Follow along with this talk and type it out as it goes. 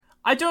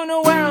I don't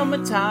know where on my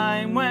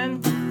time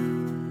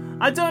when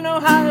I don't know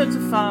how to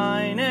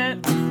define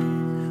it.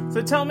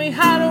 So tell me,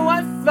 how do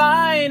I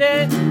find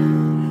it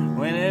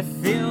when it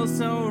feels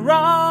so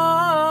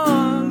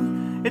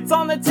wrong? It's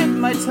on the tip of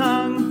my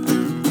tongue.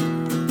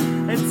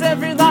 It's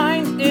every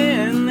line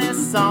in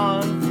this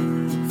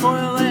song. For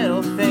the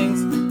little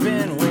things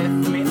been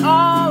with me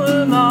all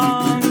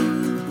along.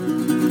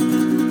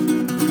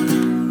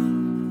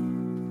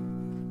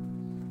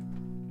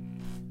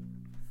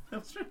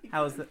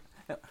 How was that?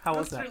 How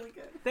was that? Really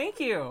good. Thank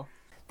you.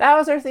 That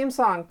was our theme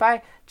song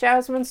by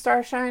Jasmine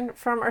Starshine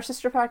from our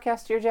sister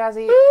podcast, Dear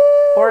Jazzy.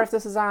 Or if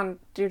this is on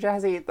Dear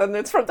Jazzy, then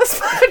it's from this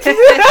podcast.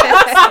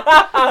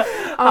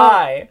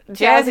 Hi.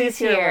 Jazzy's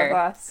here with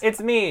us. It's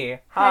me.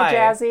 Hi,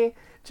 Jazzy.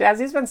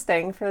 Jazzy's been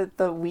staying for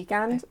the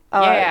weekend.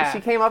 Yeah. She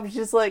came up and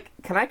she's like,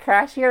 can I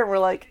crash here? And we're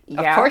like,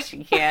 yeah. Of course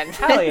you can.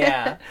 Hell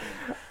yeah.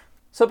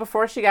 So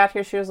before she got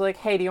here, she was like,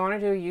 hey, do you want to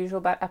do a Usual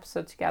Bet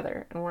episode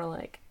together? And we're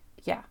like,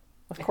 yeah.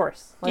 Of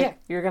course. Like, yeah.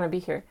 You're going to be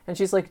here. And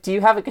she's like, do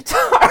you have a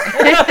guitar?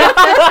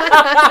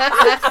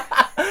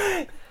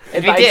 We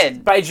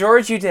did. By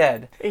George, you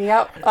did.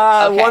 Yep.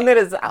 Okay. One that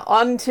is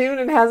untuned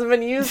and hasn't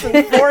been used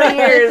in 4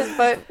 years,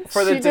 but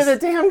she did a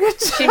damn good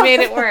job. She made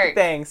it work.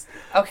 Thanks.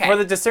 Okay. For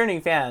the discerning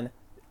fan,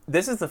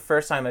 this is the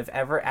first time I've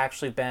ever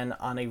actually been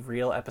on a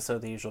real episode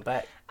of The Usual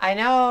Bet. I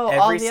know.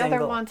 All the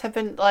other ones have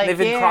been like, they've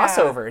been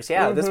crossovers.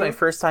 Yeah, Mm-hmm. This is my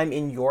first time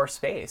in your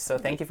space, so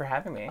thank you for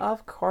having me.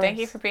 Of course. Thank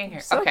you for being here.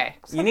 So- Okay.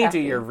 so You need to do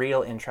happy. your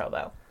real intro,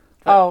 though.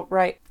 Oh,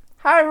 right.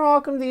 Hi, everyone.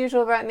 Welcome to The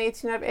Usual Bet, an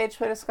 18 up age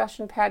play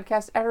discussion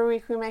podcast. Every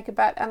week we make a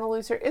bet, and the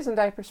loser is in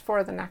diapers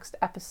for the next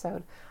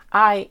episode.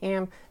 I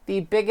am the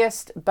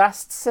biggest,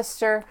 best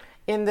sister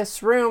in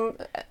this room,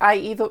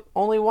 i.e. the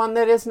only one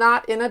that is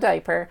not in a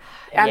diaper.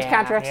 And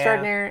counter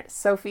extraordinaire,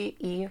 Sophie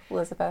E.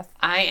 Elizabeth.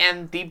 I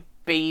am the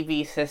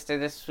baby sister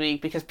this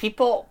week because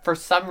people, for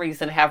some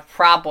reason, have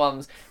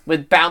problems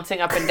with bouncing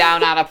up and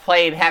down on a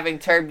plane, having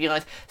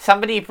turbulence.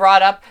 Somebody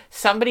brought up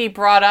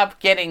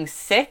getting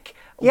sick.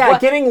 Yeah,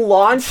 What? getting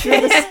launched through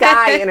the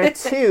sky in a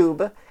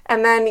tube,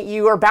 and then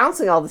you are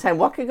bouncing all the time.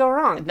 What could go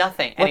wrong?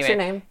 Nothing. What's Anyway, your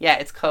name? Yeah,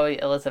 it's Chloe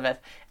Elizabeth.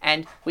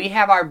 And we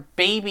have our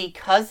baby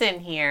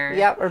cousin here.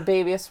 Yep, or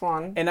babyest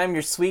one. And I'm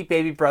your sweet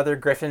baby brother,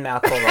 Griffin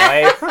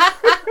McElroy.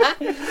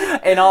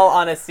 In all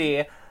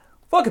honesty,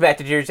 welcome back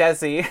to Dear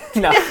Jazzy.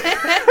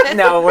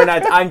 No, we're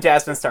not. I'm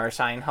Jasmine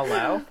Starshine.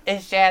 Hello.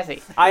 It's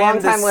Jazzy. I am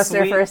the Long-time listener,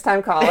 sweet-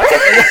 first-time caller.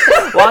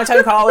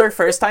 Long-time caller,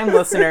 first-time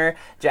listener,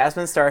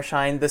 Jasmine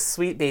Starshine, the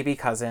sweet baby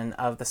cousin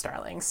of the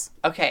Starlings.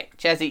 Okay,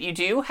 Jazzy, you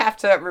do have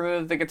to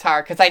remove the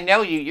guitar because I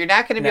know you. You're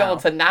not going to be No. able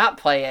to not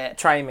play it.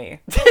 Try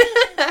me.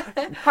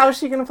 How is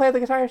she going to play the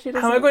guitar if she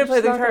doesn't? How am I going to play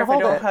she's the not guitar if I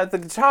gonna hold don't it? have the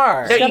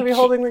guitar? No, She's got to you be sh-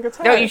 holding the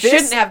guitar. No, you This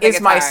shouldn't have the is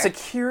guitar. my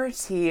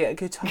security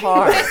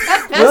guitar.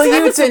 Will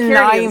you a security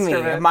deny me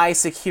instrument. my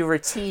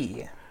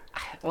security?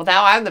 Well,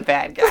 now I'm the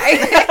bad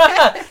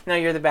guy. No,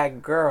 you're the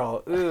bad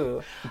girl.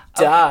 Ooh.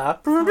 Duh.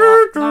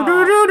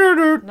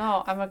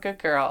 No, I'm a good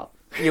girl.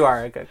 You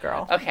are a good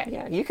girl. Okay.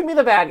 Yeah, you can be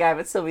the bad guy,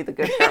 but still be the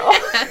good girl.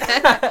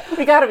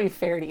 We got to be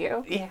fair to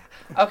you. Yeah.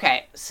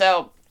 Okay.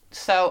 So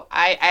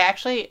I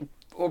actually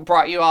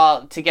brought you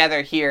all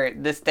together here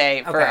this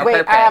day for a Wait,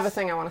 purpose. I have a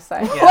thing I want to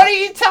say. What are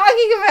you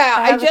talking about?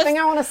 I have a thing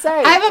I want to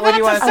say. I'm What do about you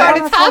to wanna start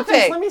say? a Just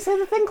topic. let me say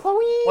the thing,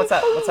 Chloe. What's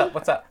up? What's up?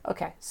 What's up?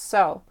 Okay,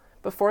 so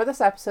before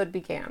this episode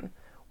began,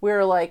 we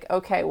were like,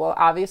 okay, well,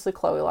 obviously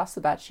Chloe lost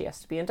the bet. She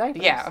has to be in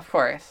diapers. Yeah, of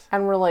course.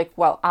 And we're like,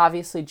 well,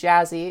 obviously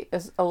Jazzy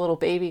is a little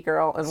baby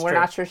girl, and we're true.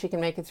 not sure she can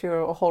make it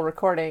through a whole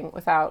recording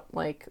without,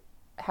 like,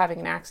 having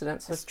an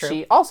accident. So true.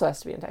 she also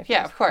has to be in diapers.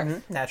 Yeah, of course.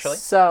 Naturally.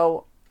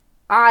 So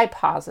I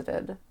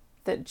posited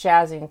that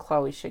Jazzy and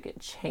Chloe should get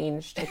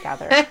changed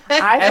together.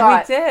 I And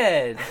thought, we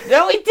did.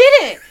 No, we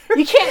didn't.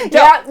 You can't.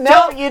 yeah, Don't,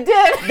 no, you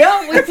did.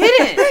 No, we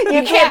didn't.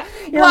 You can't.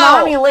 Your Whoa.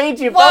 mommy laid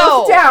you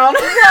Whoa. both down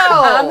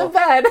Whoa. on the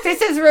bed.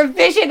 This is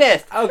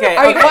revisionist. Okay,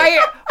 Are you, okay.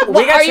 why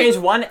We got are you- changed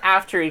one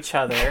after each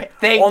other.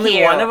 Thank Only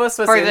you one of us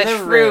was for in the the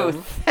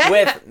truth.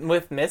 room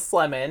with Miss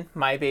Lemon,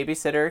 my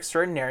babysitter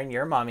extraordinaire, and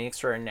your mommy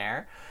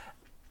extraordinaire,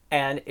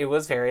 and it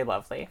was very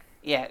lovely.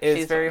 Yeah, It was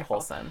she's very wonderful.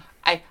 wholesome.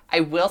 I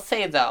will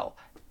say though,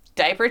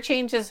 diaper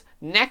changes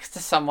next to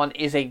someone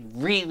is a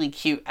really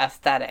cute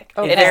aesthetic.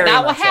 Oh, It is very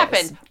not what much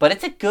happened, is. but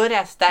it's a good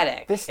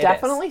aesthetic. This It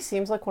definitely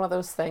seems like one of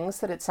those things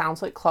that it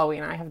sounds like Chloe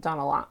and I have done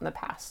a lot in the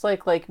past.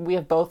 Like we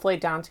have both laid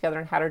down together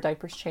and had our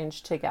diapers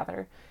changed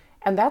together.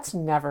 And that's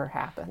never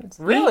happened.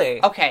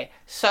 Really? Okay,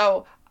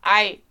 so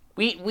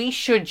we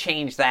should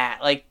change that.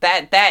 Like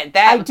that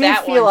I do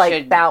that feel one like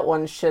should, that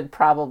one should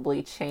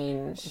probably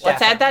change.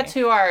 Let's add that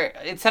Definitely. to our,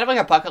 instead of like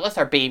a bucket list,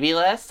 our baby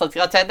list. Let's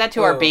add that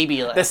to our Ooh,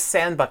 baby list. The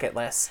sand bucket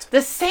list.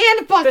 The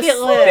sand bucket The-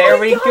 list. there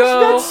we Gosh, go.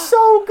 that's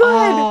so good.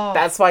 Oh.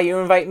 That's why you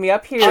invite me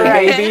up here, All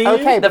right. baby.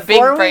 Okay, The big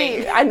before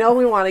brain. I know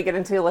we want to get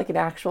into like an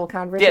actual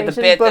conversation,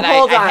 bit but that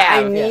hold I on,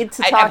 have. I need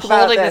to I'm talk about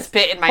holding this. this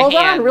bit in my Hold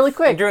hands. on, really You're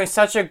quick. doing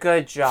such a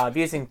good job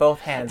using both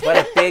hands. What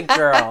a big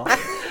girl.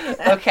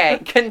 Okay,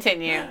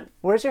 continue.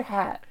 Where's your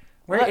hat?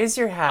 Where is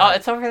your hat? Oh,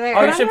 it's over there.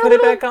 Oh, you should put it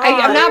back on.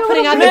 I'm not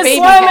putting on the Miss baby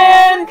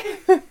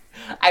Lemon!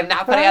 I'm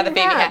not putting on the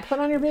baby hat. Put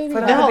on your baby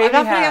Put on hat. No, the I'm baby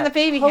not putting hat. on the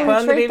baby Chloe, hat. Put on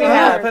the it's right baby there.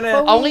 hat. Put it-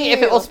 Chloe. Only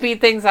if it will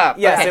speed things up.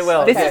 Yes, Okay. it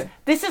will. This Okay. is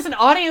this is an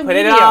audio Put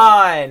it medium.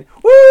 on.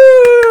 Woo!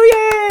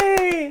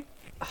 Yay!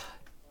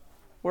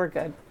 We're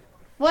good.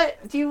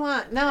 What do you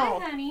want? Hi, No.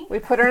 honey. We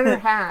put her in her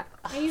hat.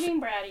 Are you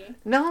being bratty?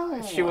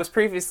 No. She was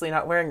previously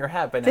not wearing her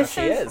hat, but now This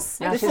she is- is.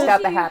 Now This she's is-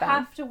 got the You hat on.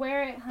 have to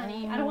wear it,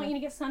 honey. I don't want you to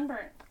get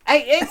sunburnt.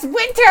 It's winter.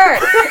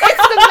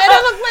 It's the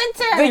middle of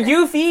winter. The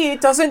UV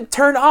doesn't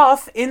turn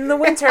off in the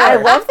winter. I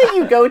love that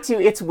you go to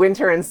it's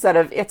winter instead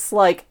of it's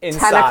like 10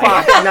 Inside.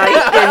 o'clock at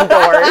night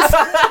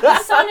indoors. The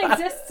sun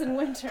exists in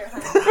winter,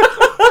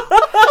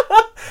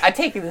 honey. I'm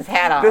taking this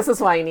hat off. This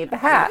is why you need the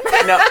hat.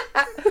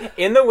 No,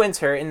 in the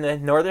winter, in the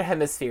northern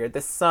hemisphere,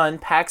 the sun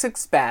packs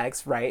its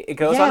bags, right? It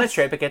goes on a Yes.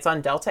 trip, it gets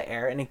on Delta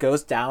Air, and it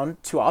goes down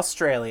to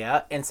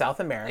Australia and South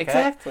America.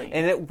 Exactly.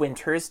 And it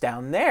winters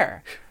down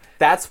there.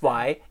 That's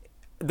why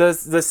the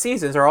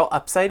seasons are all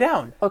upside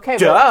down. Okay,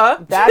 Duh.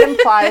 but that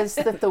implies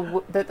that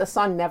the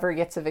sun never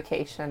gets a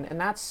vacation, and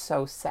that's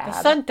so sad.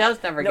 the sun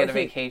does never No, get a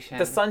vacation.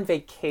 The sun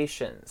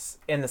vacations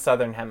in the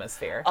southern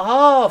hemisphere.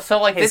 Oh,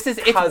 so like His this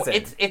is cousin.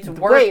 it's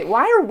work. Wait,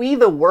 why are we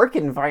the work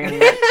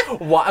environment?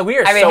 Why, we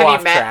are I mean, so have off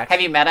you met? track.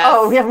 Have you met us?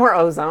 Oh, we have more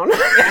ozone. It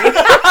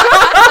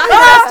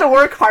has to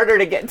work harder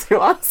to get to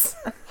us.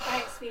 All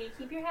right, sweetie,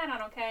 keep your hat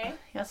on, okay?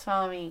 Yes,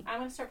 mommy. I'm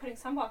gonna start putting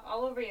sunblock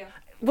all over you.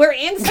 We're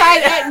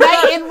inside at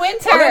night in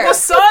winter. Okay,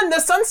 the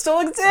sun still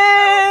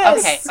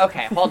exists.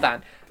 Okay, hold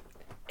on.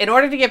 In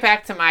order to get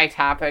back to my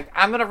topic,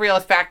 I'm going to reel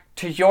us back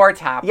to your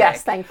topic.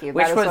 Yes, thank you.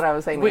 That is what I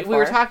was aiming we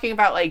were for. talking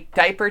about like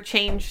diaper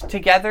change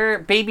together,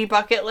 baby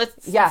bucket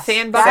lists, Yes,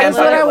 sand that bucket is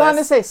what lists. I list. wanted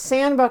to say.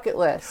 Sand bucket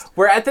list.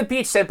 We're at the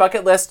beach. Say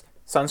bucket list.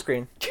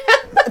 Sunscreen.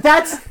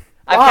 That's.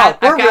 I've Wow,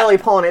 got- we're I've got- really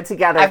pulling it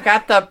together. I've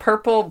got the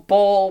purple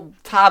bowl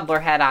toddler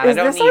hat on. Is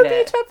I don't this need our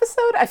it. beach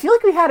episode? I feel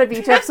like we had a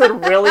beach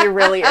episode really,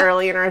 really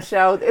early in our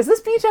show. Is this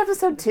beach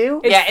episode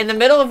 2? Yeah, in the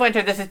middle of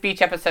winter, this is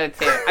beach episode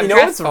 2. I'm You know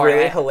dressed what's for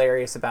really it.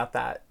 hilarious about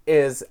that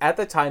is at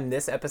the time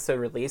this episode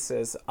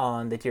releases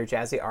on the Dear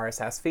Jazzy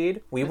RSS feed,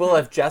 we will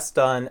have just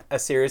done a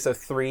series of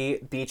 3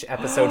 beach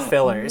episode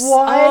fillers.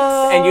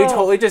 What? And you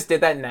totally just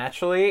did that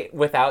naturally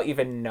without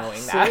even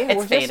knowing that. See, It's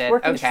we're faded. We're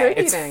Okay.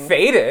 It's contributing.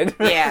 faded.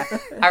 Yeah.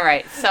 All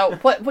right. So,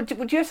 what would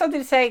you have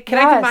something to say? Can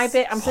I do my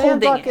bit? I'm sand holding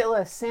bucket it.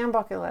 list. Sand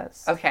bucket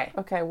list. Okay.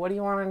 Okay, what do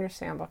you want on your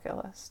sand bucket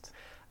list?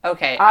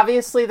 Okay.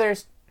 Obviously,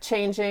 there's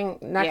changing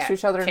next Yeah, to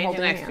each other and changing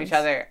holding next hands. to each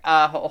other,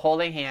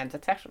 holding hands.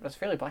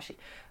 It's really blushy.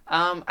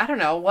 I don't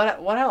know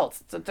what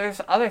else.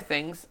 There's other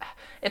things.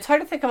 It's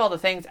hard to think of all the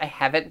things I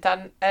haven't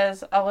done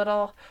as a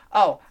little.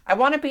 Oh, I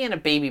want to be in a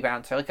baby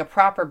bouncer, like a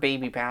proper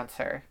baby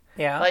bouncer.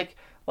 Yeah.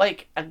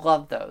 Like I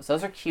love those.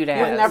 Those are cute You've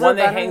ass. never One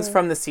that been hangs in-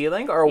 from the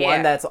ceiling or Yeah.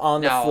 one that's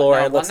on the No, floor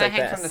no, and looks one that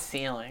like hangs this? from the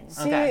ceiling.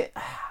 See, Okay.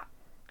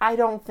 I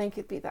don't think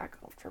it'd be that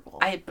comfortable.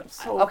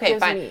 So it Okay, gives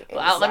fine. me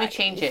Well, let me anxiety.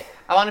 change it.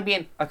 I want to be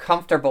in a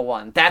comfortable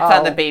one. That's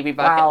on the baby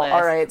bucket wow. list.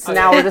 All right, so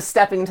now we're just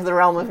stepping into the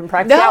realm of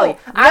impracticality.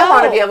 I no.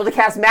 want to be able to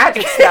cast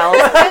magic spells,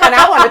 and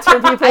I want to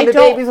turn people I into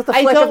don't- babies with the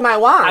I flick of don't- my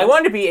wand. I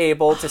want to be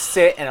able to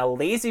sit in a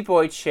lazy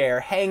boy chair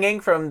hanging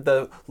from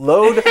the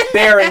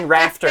load-bearing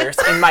rafters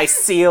in my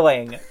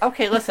ceiling.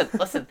 Okay, listen.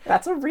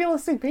 That's a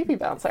realistic baby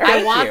bouncer. I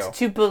Thank want you.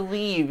 to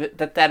believe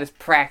that is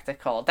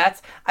practical.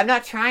 I'm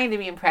not trying to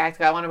be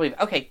impractical. I want to believe.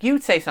 Okay, you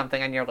say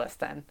something on your list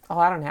then. Oh,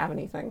 I don't have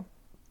anything.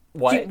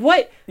 What?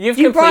 What? You've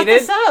you brought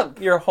completed this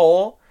up. your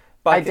whole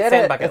I bucket, did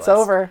sand it. bucket It's list.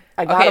 over.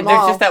 I got Okay, them there's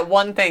all. just that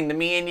one thing, the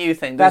me and you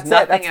thing. There's That's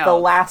nothing it. That's else. the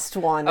last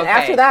one. And Okay.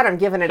 after that, I'm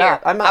giving it Here,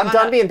 up. I'm gonna-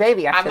 done being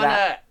baby after I'm gonna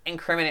that.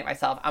 incriminate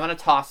myself. I'm gonna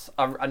toss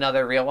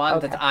another real one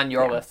Okay, that's on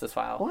your yeah. list as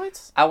well.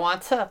 What? I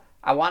want to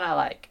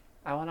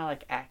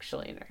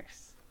actually nurse.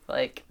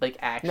 Like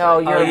actually. No,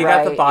 you're Oh, you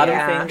got the right, bottom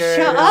yeah. fingers.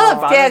 Shut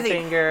up, bottom Jazzy.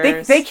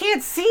 fingers. They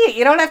can't see it.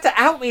 You don't have to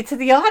out me to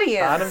the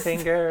audience. Bottom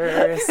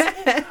fingers.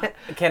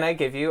 Can I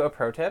give you a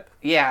pro tip?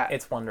 Yeah.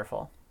 It's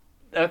wonderful.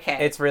 Okay.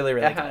 It's really,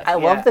 really Uh-huh. good. I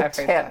love the I've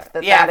heard tip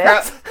that Yeah,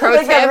 that is. pro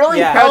Like, it tip. really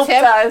Yeah. helped Pro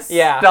tip. us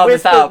Yeah. Thumbs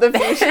with up. the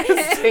fusions.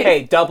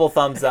 Hey, double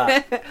thumbs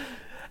up.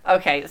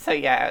 Okay, so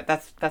yeah,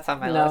 that's on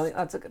my No, list.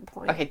 that's a good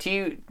point. Okay,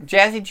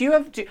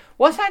 Jazzy,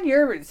 what's on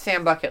your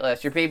Sam bucket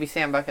list? Your baby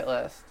Sam bucket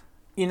list?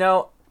 You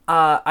know,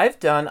 I've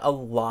done a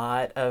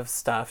lot of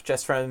stuff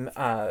just from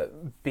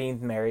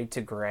being married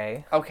to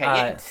Gray.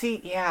 Okay,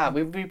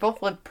 we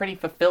both live pretty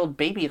fulfilled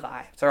baby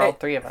lives, or all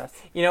three of us.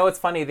 You know, it's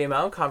funny, the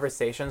amount of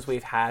conversations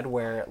we've had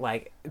where,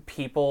 like,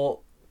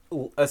 people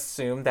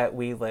assume that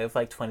we live,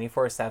 like,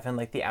 24/7,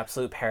 like, the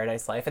absolute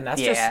paradise life, and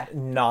that's Yeah. just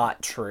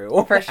not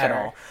true For at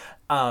sure.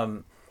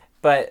 all.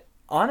 But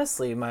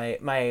honestly, my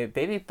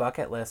baby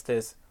bucket list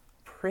is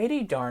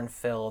pretty darn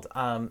filled.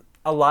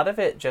 A lot of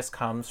it just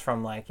comes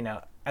from, like, you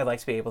know, I'd like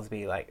to be able to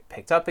be, like,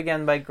 picked up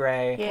again by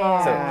Gray.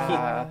 Yeah.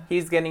 So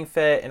he's getting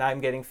fit and I'm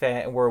getting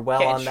fit and we're well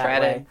Getting on that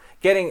shredded.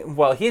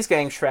 way. He's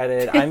getting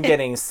shredded. I'm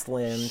getting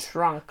slimmed.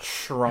 Shrunk.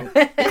 Shrunk.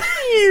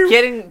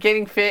 Getting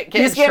fit,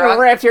 getting He's getting shrunk.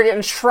 ripped. You're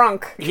getting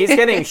shrunk. He's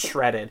getting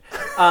shredded.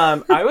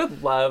 I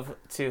would love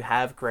to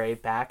have Gray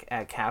back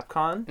at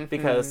Capcom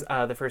because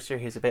the first year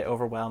he was a bit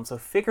overwhelmed. So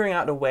figuring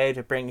out a way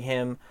to bring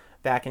him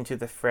back into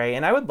the fray.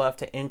 And I would love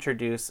to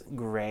introduce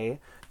Gray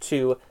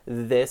to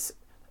this,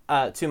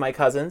 to my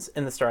cousins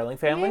in the Starling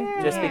family,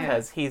 just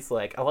because he's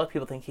like, a lot of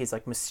people think he's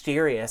like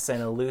mysterious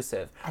and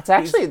elusive. It's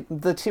actually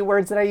the two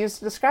words that I use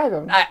to describe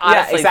him.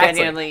 Honestly, exactly.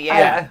 genuinely,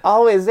 Yeah.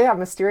 Always,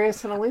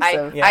 mysterious and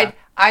elusive.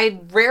 I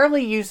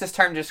rarely use this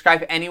term to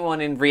describe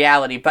anyone in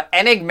reality, but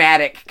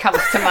enigmatic comes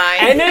to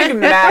mind.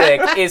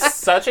 Enigmatic is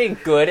such a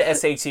good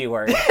SAT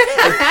word.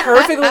 It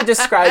perfectly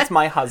describes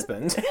my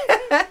husband.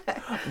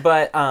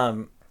 But,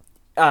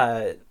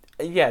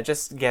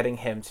 just getting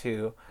him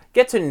to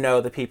get to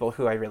know the people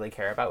who I really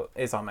care about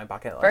is on my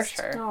bucket list.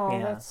 For sure. Oh,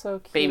 Yeah. that's so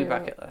cute. Baby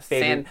bucket list.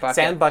 Sand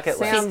bucket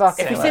list. Sand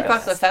bucket. If you say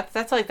bucket list,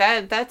 that's like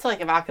that. That's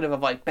like evocative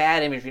of like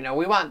bad imagery.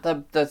 We want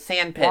the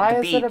sand pit, Why the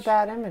is beach. it a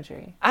bad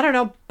imagery? I don't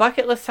know.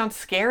 Bucket list sounds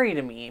scary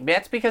to me.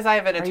 That's because I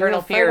have an Are you eternal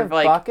afraid fear of of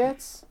like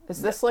buckets?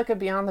 Is this like a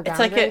beyond the it's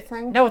boundary like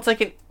thing? No, it's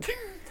like a.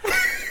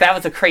 That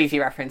was a crazy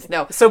reference.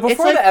 No. So it's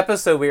before like, the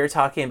episode, we were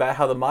talking about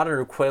how the modern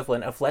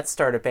equivalent of "let's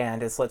start a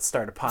band" is "let's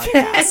start a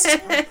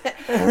podcast."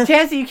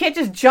 Jazzy, you can't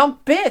just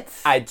jump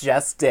bits. I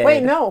just did.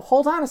 Wait, no,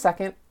 hold on a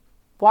second.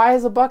 Why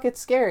is a bucket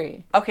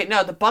scary? Okay,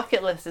 no, the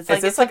bucket list. It's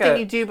like this it's something like a-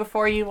 you do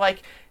before you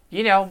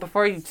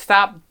before you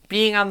stop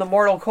being on the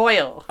mortal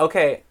coil.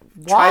 Okay,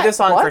 try this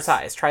on for What?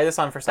 size. Try this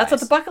on for size. That's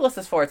what the bucket list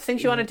is for. It's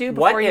things you want to do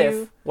before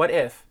What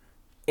if,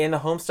 in the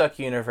Homestuck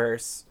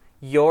universe,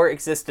 your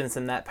existence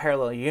in that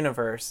parallel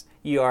universe,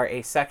 you are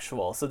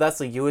asexual. So that's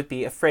like you would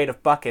be afraid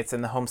of buckets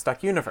in the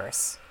Homestuck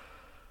universe.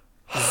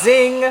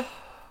 Zing!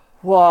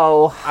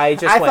 Whoa. I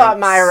just went thought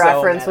my so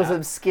reference was meta.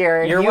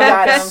 obscure. You're You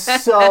got welcome.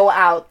 so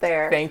out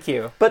there. Thank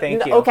you. But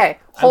Thank you. okay,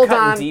 I'm hold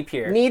cutting on. deep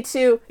here. Need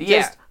to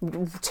Yeah.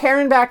 just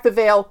tearing back the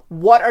veil.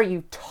 What are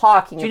you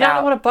talking Do you about? not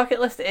know what a bucket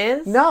list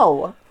is?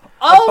 No.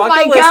 Oh a my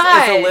bucket list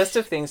god! is a list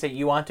of things that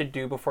you want to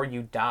do before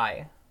you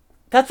die.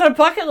 That's what a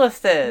bucket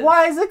list is.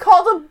 Why is it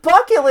called a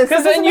bucket list?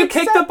 Because That then doesn't you make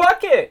kick sense. the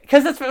bucket,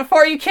 Because it's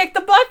before you kick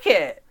the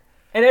bucket.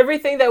 and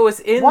everything that was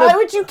in Why the.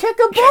 would you kick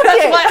a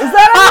bucket? what- Is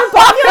that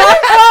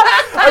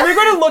on your bucket? Are we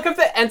going to look up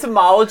the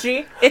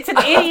etymology? It's an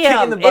Kicking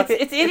idiom. the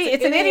bucket. It's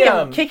It's an an idiom.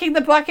 idiom. Kicking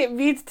the bucket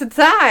means to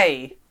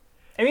die.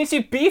 It means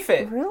you beef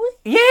it. Really?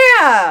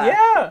 Yeah.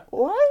 Yeah.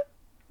 What?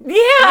 Yeah.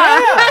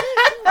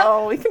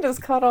 Oh, we can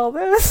just cut all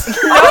this.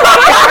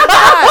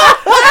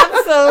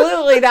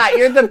 Absolutely not.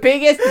 You're the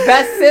biggest,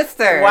 best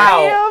sister.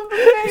 Wow.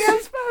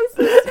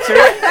 Should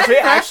Should we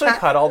actually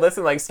cut all this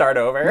and like start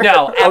over?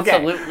 No, Okay.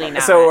 absolutely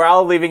not. So we're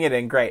all leaving it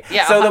in. Great.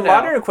 Yeah, So the no.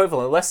 modern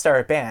equivalent, let's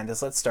start a band,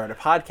 is let's start a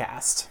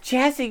podcast.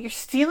 Jazzy, you're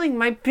stealing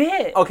my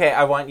bit. Okay,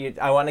 I want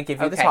to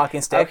give you the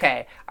talking stick.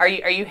 Okay. Are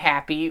you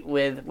happy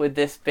with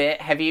this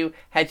bit? Have you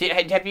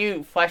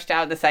fleshed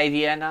out this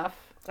idea enough?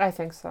 I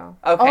think so.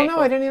 Okay, Oh no,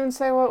 cool. I didn't even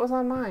say what was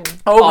on mine.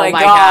 Oh, my my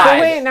God. god.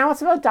 Oh wait, now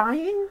it's about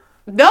dying?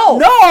 No.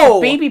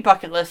 No! Baby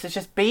bucket list is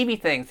just baby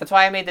things. That's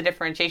why I made the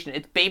differentiation.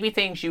 It's baby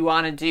things you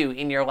want to do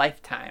in your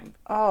lifetime.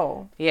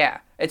 Oh, Yeah,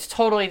 it's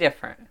totally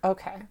different.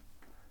 okay.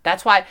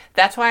 That's why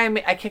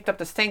I kicked up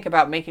the stink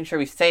about making sure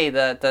we say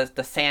the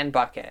sand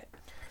bucket.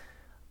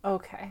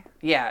 Okay.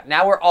 Yeah,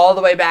 now we're all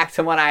the way back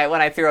to when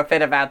I threw a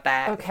fit about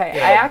that. Okay.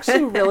 Yeah. I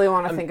actually really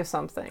want to think of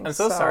something. I'm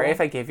so sorry if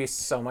I gave you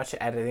so much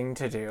editing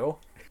to do.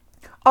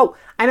 Oh,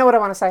 I know what I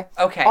want to say.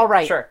 Okay, All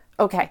right. sure.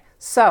 Okay.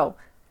 So,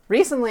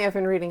 recently I've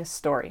been reading a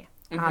story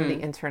on the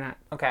internet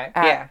Okay.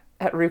 Yeah.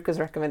 at Ruka's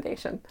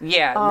recommendation.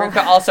 Yeah,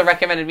 Ruka also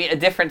recommended me a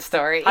different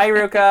story. Hi,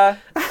 Ruka.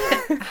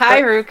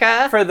 Hi,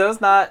 Ruka. For those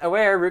not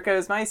aware, Ruka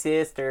is my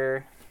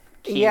sister.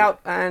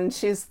 Yep, and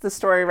she's the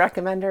story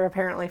recommender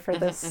apparently for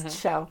this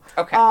show.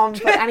 Okay.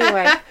 But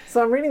anyway,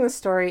 so I'm reading the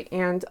story,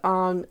 and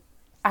I'm.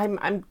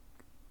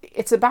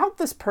 It's about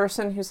this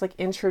person who's like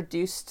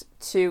introduced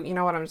to. You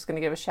know what? I'm just going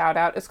to give a shout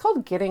out. It's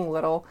called Getting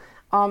Little.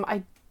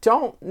 I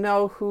don't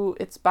know who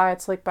it's by.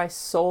 It's like by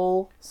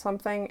Soul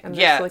something. And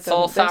Yeah, there's like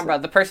Soul there's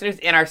Sombra, the person who's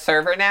in our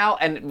server now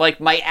and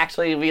like might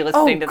actually be Oh,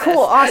 listening to cool!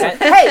 this. Awesome.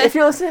 Hey, if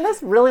you're listening to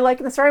this, really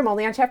liking the story, I'm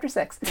only on chapter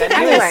 6. That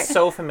name Anyway, is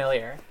so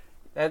familiar.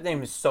 That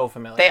name is so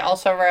familiar. They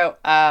also wrote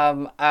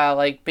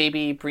like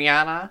Baby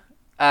Brianna,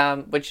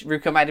 which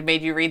Ruka might have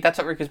made you read. That's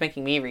what Ruka's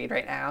making me read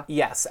right now.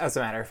 Yes, as a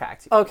matter of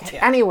fact. okay.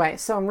 Yeah. Anyway,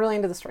 so I'm really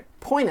into the story.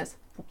 Point is,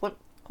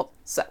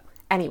 so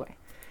anyway,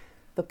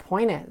 the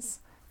point is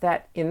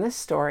that in this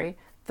story,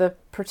 the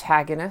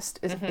protagonist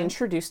is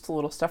introduced to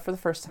Little Stuff for the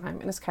first time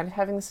and is kind of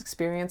having this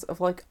experience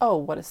of like, oh,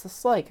 what is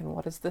this like? And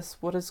what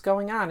is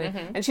going on?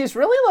 And she's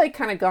really like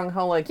kind of gung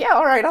ho, like, yeah,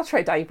 all right, I'll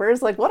try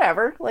diapers, like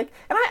whatever. Like,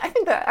 and I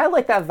think that I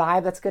like that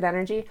vibe. That's good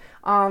energy.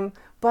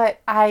 But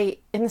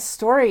in the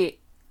story,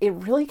 it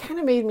really kind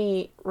of made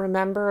me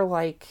remember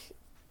like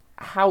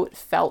how it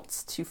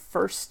felt to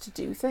first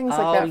do things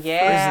like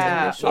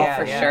that. First initial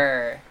for thing.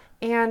 sure.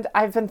 And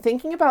I've been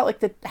thinking about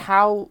like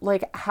how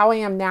I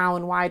am now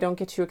and why I don't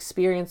get to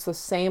experience the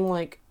same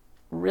like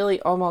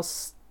really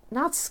almost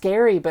not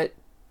scary but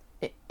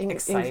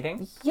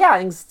Exciting?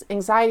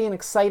 anxiety and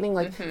exciting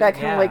like that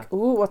kind Yeah. of like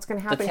ooh what's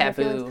gonna The happen here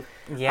taboo.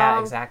 Yeah,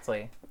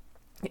 exactly.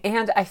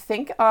 and I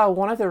think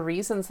one of the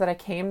reasons that I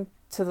came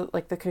to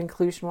the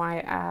conclusion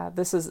why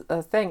this is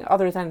a thing,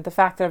 other than the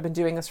fact that I've been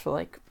doing this for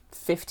like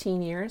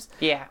 15 years.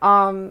 Yeah.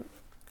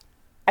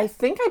 I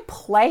think I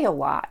play a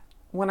lot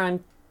when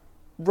I'm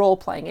role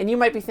playing, and you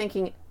might be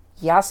thinking,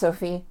 yeah,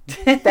 Sophie,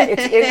 that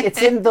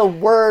it's in the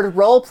word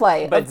role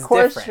play. But of it's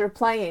course different. you're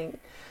playing.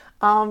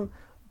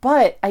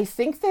 But I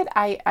think that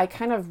I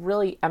kind of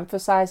really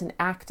emphasize and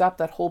act up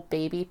that whole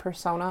baby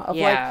persona of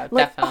Yeah,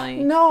 like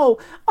definitely. oh,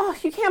 no,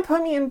 you can't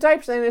put me in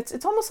diapers. And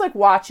it's almost like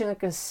watching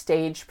like a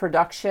stage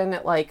production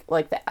at like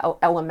the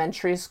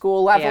elementary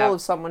school level Yeah. of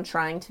someone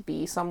trying to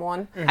be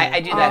someone. I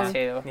do that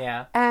too.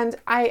 Yeah. And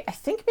I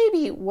think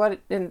maybe what,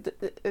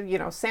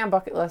 Sam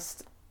Bucket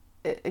List,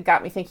 it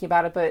got me thinking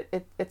about it, but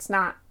it's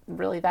not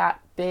really that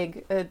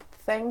big a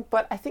thing.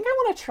 But I think I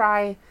want to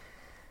try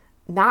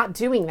not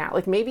doing that.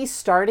 Like maybe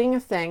starting a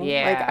thing.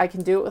 Yeah. Like I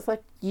can do it with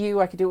like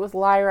you, I could do it with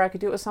Lyra, I could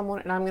do it with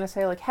someone, and I'm going to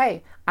say like,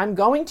 hey, I'm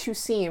going to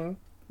seem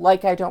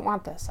like I don't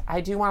want this.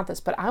 I do want this,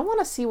 but I want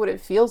to see what it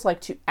feels like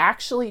to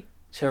actually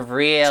To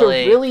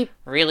really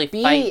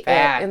be fight it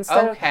back.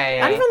 instead Okay.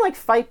 of not even like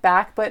fight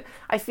back, but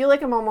I feel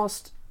like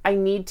I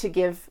need to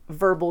give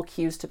verbal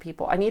cues to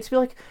people. I need to be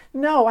like,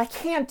 no, I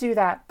can't do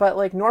that. But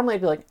like normally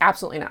I'd be like,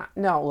 absolutely not.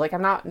 No, like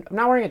I'm not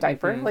wearing a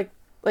diaper. Like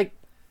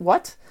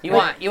what? You Can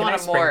want I a more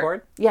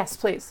springboard? Yes,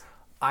 please.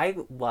 I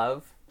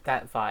love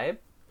that vibe,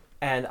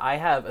 and I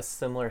have a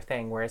similar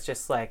thing where it's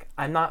just like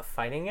I'm not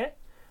fighting it,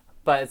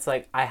 but it's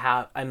like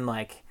I'm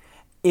like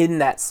in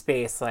that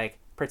space, like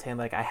pretend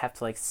like I have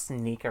to like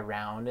sneak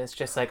around. It's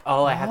just like,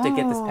 I have to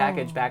get this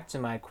package back to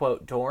my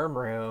quote dorm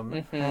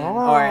room, or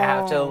I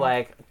have to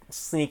like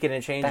sneak in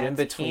and change in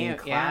That's between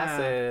cute, yeah.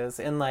 classes,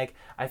 and like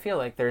I feel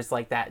like there's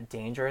like that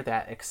danger,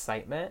 that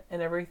excitement,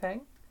 and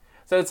everything.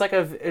 So it's like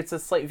it's a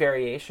slight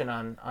variation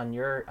on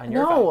your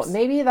No, vibes.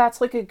 maybe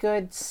that's like a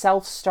good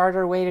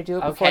self-starter way to do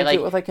it before Okay, I do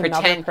it with like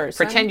another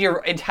person. pretend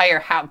your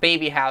entire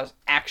baby house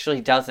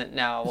actually doesn't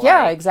know.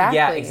 Yeah, like- exactly.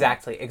 Yeah,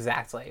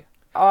 exactly.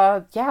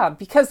 Yeah,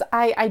 because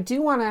I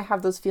do want to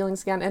have those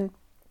feelings again, and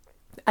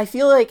I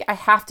feel like I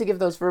have to give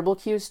those verbal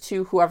cues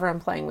to whoever I'm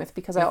playing with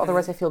because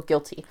otherwise I feel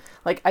guilty.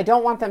 Like I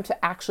don't want them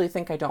to actually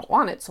think I don't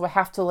want it, so I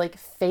have to like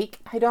fake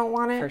I don't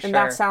want it, For and sure.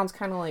 that sounds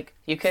kind of like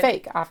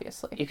fake,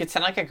 obviously. You could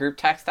send like a group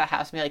text to the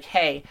house and be like,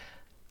 hey,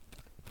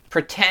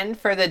 pretend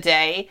for the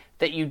day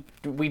that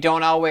we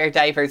don't all wear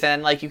diapers, and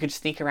then like you could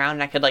sneak around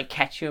and I could like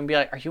catch you and be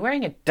like, are you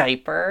wearing a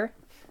diaper?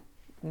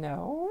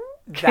 No.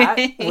 That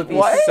would be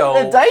What? so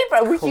A diaper?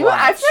 I've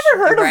clutch.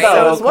 never heard Right. of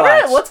those. So What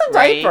clutch. what's a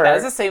Right. diaper? That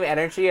is the same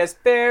energy as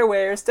Bear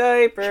wears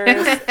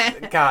diapers.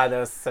 God, that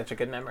was such a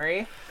good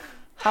memory.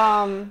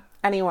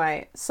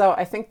 Anyway, so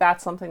I think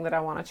that's something that I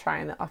want to try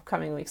in the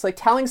upcoming weeks. Like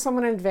telling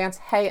someone in advance,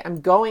 hey,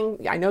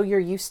 I know you're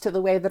used to the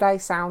way that I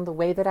sound, the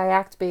way that I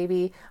act,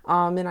 baby,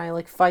 and I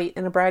like fight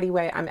in a bratty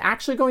way. I'm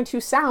actually going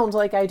to sound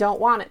like I don't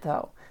want it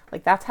though.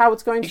 Like that's how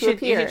it's going to You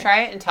appear. should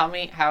try it and tell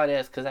me how it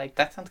is, because like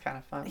that sounds kind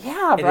of fun.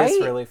 Yeah, It right? is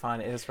really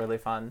fun.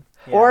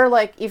 Yeah. Or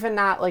like even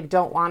not like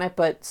don't want it,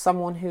 but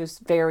someone who's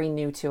very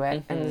new to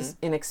it and is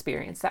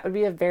inexperienced. That would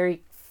be a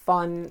very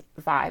fun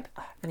vibe.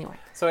 Anyway.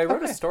 So I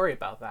wrote Okay. a story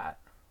about that.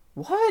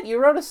 What? You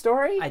wrote a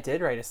story? I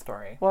did write a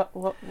story. What?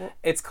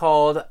 It's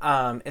called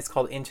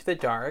Into the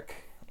Dark.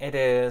 It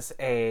is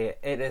a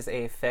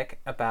fic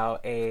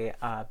about a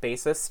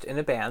bassist in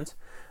a band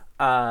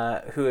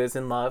who is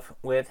in love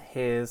with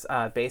his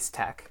bass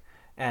tech.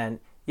 And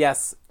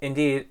yes,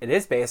 indeed, it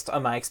is based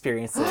on my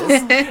experiences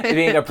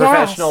being a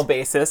professional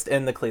bassist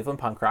in the Cleveland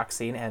punk rock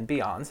scene and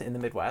beyond in the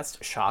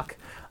Midwest. Shock.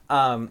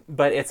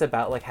 But it's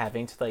about like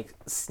having to like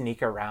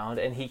sneak around,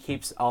 and he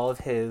keeps all of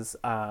his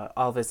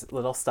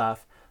little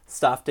stuff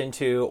stuffed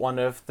into one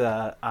of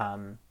the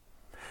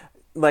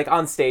like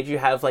on stage you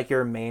have like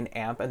your main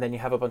amp, and then you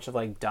have a bunch of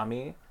like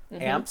dummy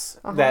amps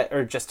that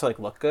are just to like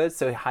look good.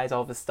 So he hides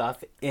all of his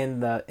stuff in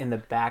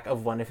the back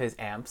of one of his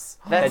amps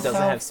that That's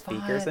doesn't so have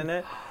speakers fun. in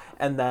it.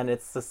 And then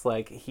it's just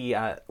like he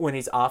when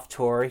he's off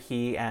tour,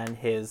 he and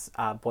his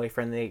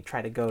boyfriend, they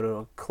try to go to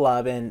a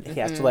club, and he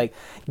has to like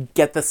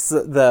get the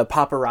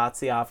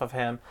paparazzi off of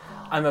him.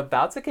 I'm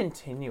about to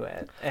continue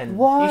it, and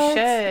What? You should.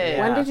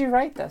 When Yeah. did you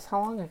write this? How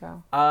long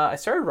ago? I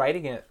started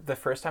writing it the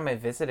first time I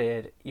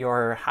visited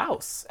your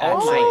house. Oh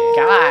Actually. my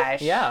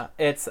gosh. Yeah,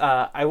 it's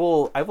I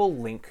will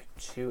link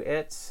to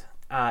it.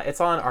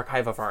 It's on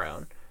Archive of Our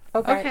Own.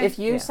 Okay. If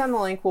you send the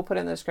link, we'll put it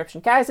in the description.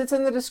 Guys, it's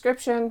in the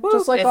description.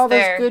 Just like It's all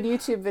there. those good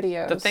YouTube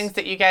videos. The things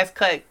that you guys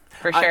click,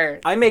 for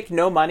sure. I make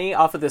no money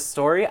off of this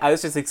story. I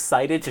was just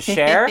excited to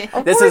share.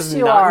 This course is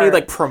you not me are.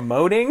 like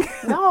promoting.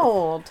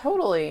 No,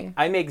 totally.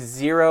 I make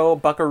 0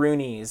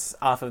 buckaroonies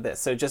off of this.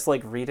 So just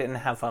like read it and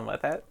have fun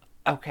with it.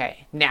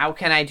 Okay, now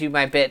can I do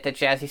my bit that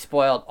Jazzy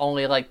spoiled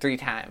only like 3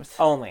 times?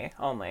 Only.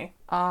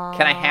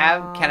 Can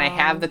I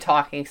have the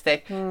talking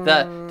stick,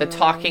 the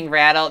talking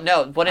rattle?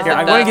 No, what is Here, it?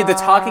 I'm going to get the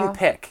talking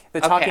pick.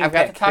 Okay, I've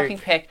got the talking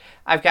pick.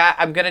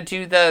 I'm gonna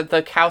do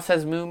the cow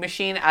says moo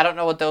machine. I don't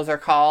know what those are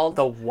called.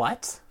 The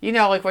what? You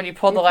know, like when you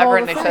pull the pull lever the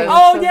and it thing. says.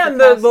 Oh So yeah, the and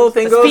the process- little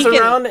thing The goes speaking-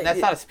 around. that's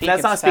not a speaking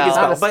That's not a spell. speaking Not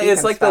spell, a but speaking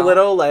it's like spell. the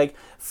little like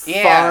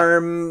Yeah.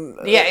 farm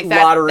Yeah, exactly.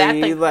 lottery. That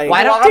thing. Like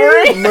Why don't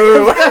lottery?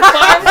 Moo.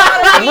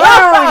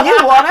 Moo, you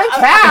want a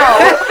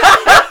cow.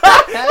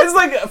 It's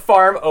like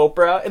Farm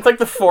Oprah. It's like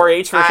the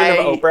 4-H version of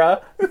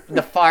Oprah.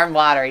 The farm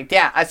lottery.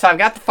 Yeah, so I've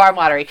got the farm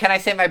lottery. Can I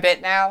say my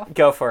bit now?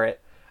 Go for it.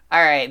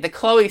 All right. The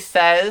Chloe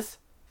says,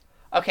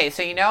 okay,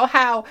 so you know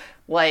how,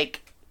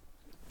 like,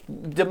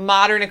 the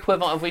modern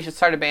equivalent of we should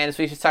start a band is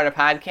we should start a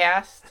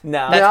podcast?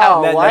 No. That's No,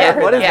 how,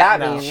 what does that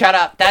no. mean? Shut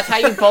up. That's how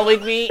you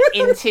bullied me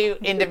into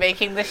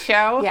making this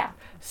show? Yeah.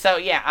 So,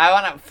 yeah, I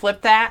want to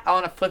flip that. I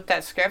want to flip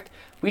that script.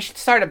 We should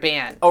start a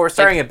band. Oh, we're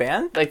starting a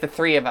band? Like the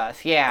three of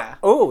us, yeah.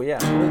 Oh, yeah.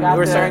 got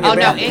We're the- starting a Oh,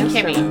 no, band. and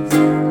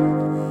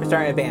Kimmy. We're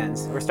starting a band.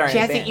 We're starting a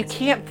Jazzy, band. you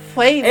can't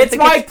play It's the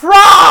my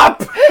guitar-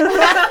 prop!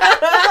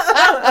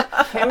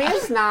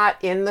 Kimmy's not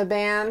in the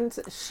band.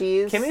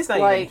 She's Kimmy's not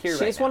even like here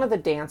she's right one now. of the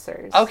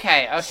dancers.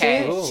 Okay.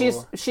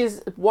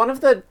 She's one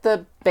of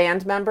the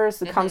band members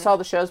that comes to all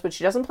the shows, but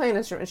she doesn't play an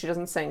instrument. She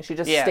doesn't sing. She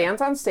just Yeah.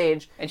 stands on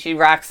stage And she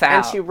rocks out.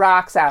 and she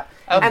rocks out.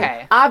 Okay.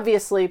 And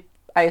obviously,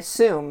 I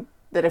assume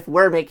that if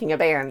we're making a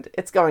band,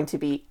 it's going to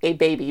be a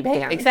baby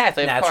band.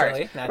 Exactly, of Naturally.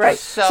 course. Naturally. Right.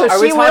 So- So Are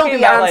we she will talking be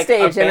about on like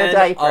stage a in a band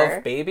diaper.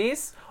 of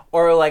babies?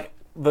 Or like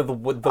the Oh,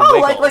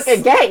 Wiggles? like a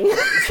gang.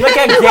 Like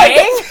a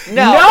gang?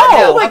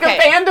 No, like okay. a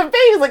band of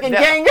babies, like a No.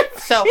 gang of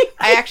So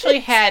I actually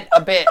had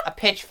a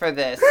pitch for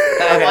this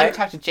that I Okay. wanted to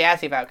talk to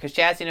Jazzy about because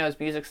Jazzy knows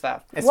music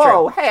stuff. It's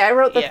Whoa, true. hey, I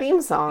wrote the Yeah.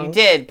 theme song. You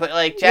did, but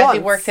like Jazzy Once.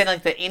 works in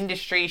like the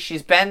industry.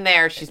 She's been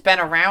there. She's been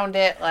around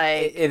it.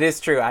 Like It is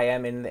true. I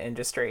am in the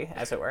industry,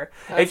 as it were.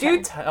 If you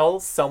Okay. tell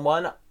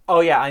someone, oh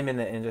yeah, I'm in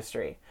the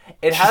industry,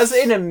 it has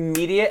an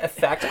immediate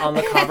effect on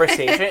the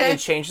conversation and it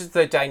changes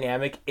the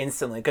dynamic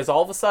instantly because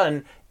all of a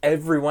sudden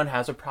everyone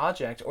has a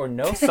project or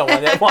knows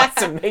someone that wants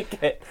to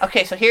make it.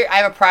 okay, so here I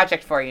have a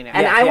project for you now.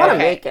 And Yeah, I want to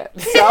okay. make it.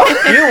 So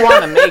You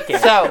want to make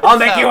it. So- I'll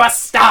make so- you a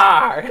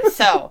star.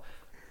 So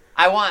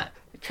I want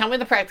tell me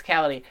the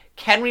practicality.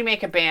 Can we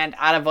make a band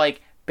out of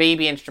like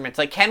baby instruments?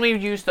 Like can we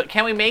use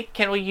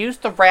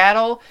the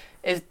rattle?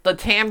 Is the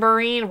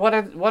tambourine? What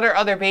are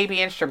other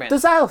baby instruments? the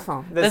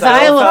xylophone. The The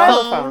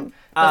xylophone.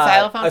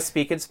 xylophone. A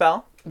speak and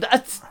spell.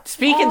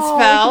 Speak and Oh,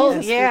 spell.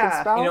 yes, speak Yeah.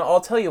 and spell. You know,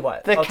 I'll tell you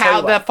what. The I'll tell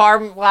you the what.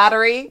 farm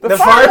lottery. The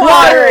farm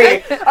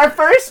lottery. Our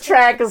first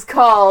track is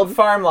called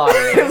Farm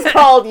lottery.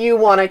 "You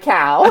Want a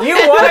Cow." You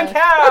want a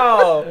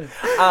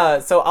cow.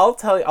 So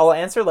I'll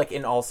answer like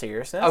in all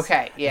seriousness.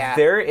 Okay, yeah.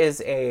 There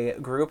is a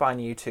group on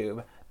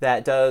YouTube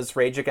that does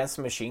Rage Against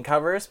the Machine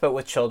covers, but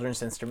with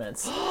children's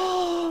instruments.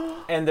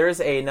 And there's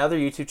another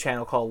YouTube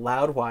channel called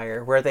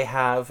Loudwire where they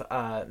have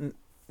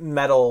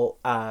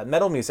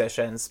metal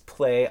musicians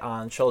play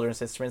on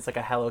children's instruments like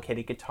a Hello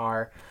Kitty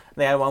guitar.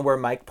 They had one where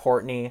Mike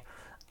Portney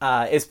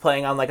is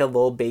playing on like a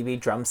little baby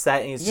drum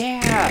set, and he's just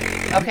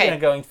Yeah. Okay.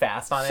 going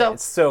fast on So- it.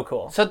 It's so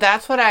cool. So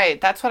that's what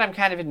I'm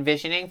kind of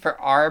envisioning for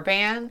our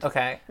band.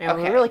 Okay. Man,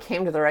 we Okay. really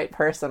came to the right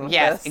person with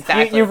Yes, this.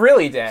 exactly. You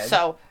really did.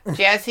 So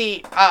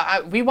Jazzy,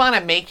 we want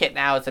to make it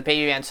now as a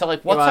baby band. So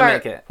like, wanna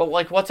make it.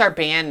 what's our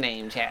band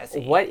name,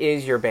 Jazzy? What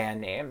is your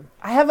band name?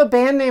 I have a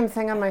band name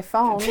thing on my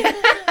phone.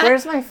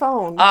 Where's my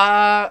phone?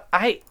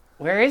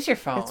 Where is your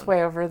phone? It's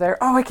way over there.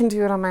 Oh, I can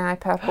do it on my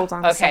iPad. Hold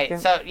on a Okay, second.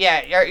 so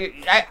yeah,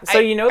 So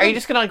you know are the- you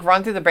just gonna like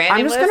run through the band I'm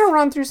name just list? going to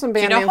run through some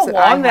Do you band know names how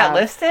that I long that have.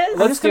 list is? I'm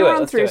Let's just gonna do it, run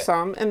let's do through it.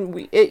 some,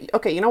 and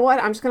okay. You know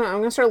what? I'm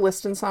gonna start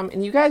listing some,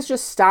 and you guys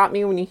just stop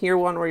me when you hear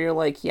one where you're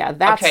like, "Yeah,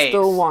 that's Okay.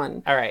 the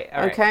one." All right.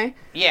 Okay,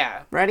 Yeah,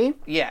 ready?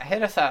 yeah.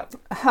 Hit us up.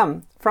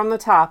 From the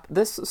top.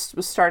 This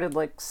was started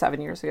like 7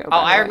 years ago. Oh, by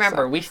the I way,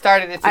 remember. so- We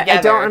started it together.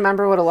 I don't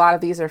remember what a lot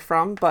of these are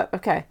from, but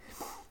okay.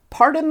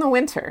 Pardon the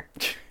Winter,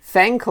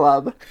 Fang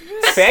Club,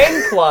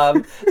 Fan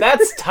Club.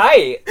 That's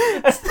tight.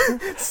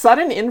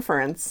 Sudden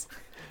Inference,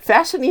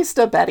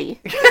 Fashionista Betty,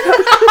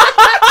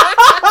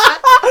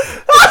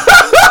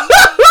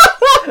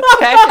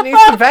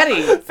 Fashionista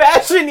Betty.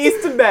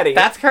 Fashionista Betty.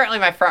 That's currently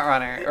my front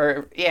runner.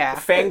 Or yeah.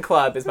 Fan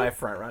Club is my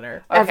front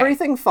runner. Okay.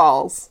 Everything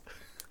Falls,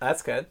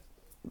 That's good.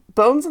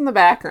 Bones in the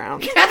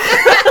Background,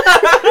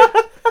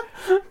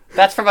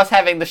 That's from us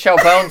having the show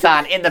Bones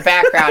on in the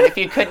background. If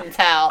you couldn't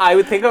tell. I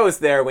would think I was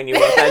there when you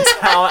wrote that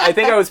down. I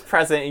think I was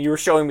present and you were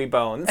showing me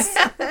bones.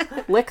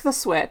 Lick the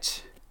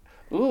Switch.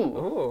 Ooh.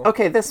 Ooh.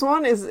 Okay, this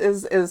one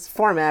is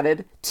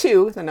formatted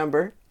to the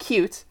number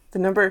cute, the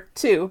number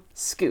 2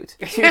 scoot.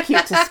 Too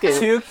cute to scoot.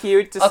 Too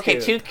cute to Okay,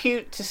 scoot. Too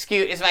Cute to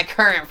Scoot is my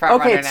current front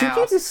Okay, runner Too now.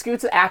 Cute to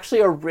Scoot's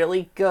actually a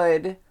really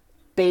good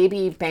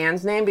baby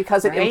band name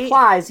because it Right?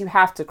 implies you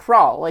have to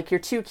crawl. Like you're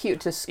too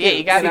cute to scoot. Yeah,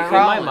 you gotta be know? In my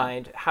crawling.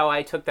 mind, how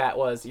I took that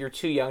was you're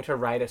too young to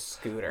ride a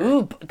scooter.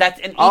 Ooh, that's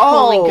an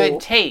equally Oh.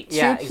 good take.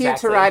 Yeah. Too cute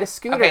exactly. to ride a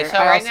scooter. Okay, so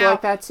I right also now-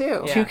 like that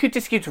too. Yeah. Too Cute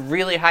to Scoot's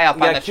really high up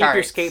You on gotta the keep charts.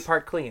 your skate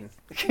park clean.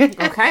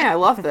 Okay, I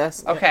love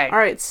this. Okay. All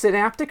right,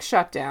 Synaptic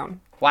Shutdown.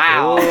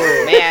 Wow,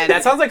 Ooh. man.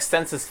 That sounds like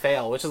Census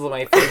Fail, which is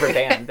my favorite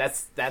band.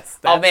 That's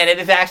Oh man, it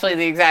is actually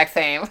the exact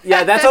same.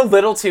 Yeah, that's a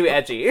little too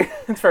edgy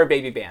for a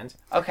baby band.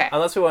 Okay.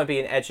 Unless we want to be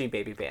an edgy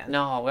baby band.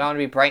 No, we want to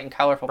be bright and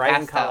colorful. Bright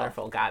and pastel.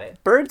 colorful, got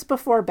it. Birds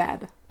Before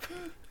Bed.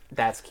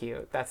 That's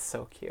cute. That's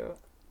so cute.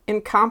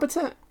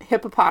 Incompetent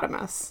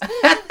Hippopotamus.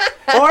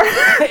 Or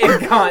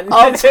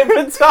Incontinent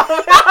hippopotamus.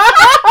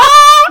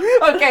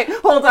 Okay,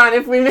 hold on.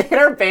 If we made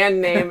our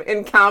band name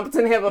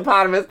Incompetent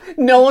Hippopotamus,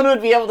 no one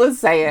would be able to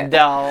say it.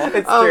 No.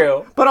 It's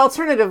true. But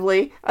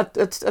alternatively, a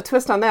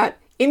twist on that,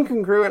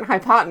 incongruent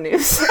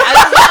hypotenuse.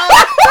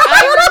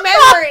 I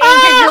remember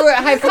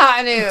incongruent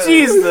hypotenuse.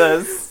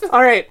 Jesus.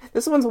 All right,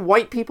 this one's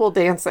white people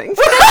dancing.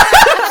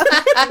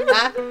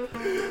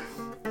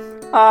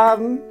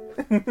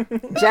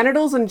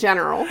 Genitals in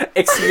general.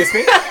 Excuse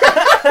me.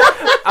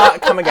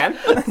 Come again.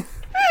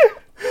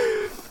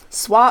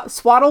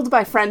 Swaddled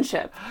by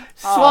friendship.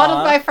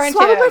 Swaddled by friendship.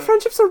 Swaddled by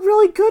friendship's a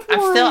really good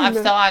one. I'm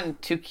still on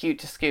Too Cute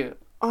to Scoot.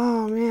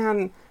 Oh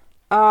man.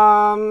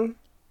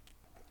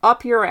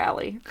 Up your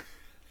alley.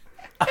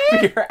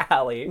 Your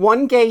alley.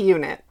 One gay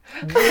unit.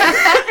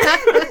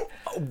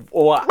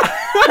 What?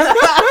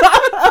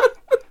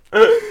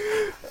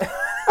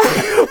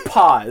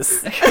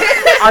 Pause.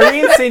 Are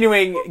we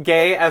insinuating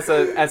gay as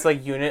a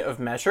unit of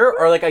measure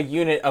or like a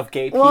unit of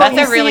gay people? That's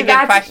a really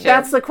good question.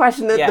 That's the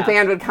question that the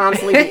band would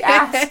constantly be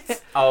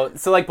asked. Oh,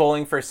 so like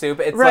bowling for soup?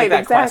 It's Right, like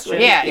that exactly.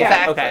 question. Yeah,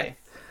 exactly.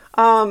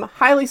 Okay.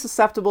 Highly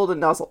susceptible to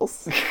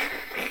nuzzles.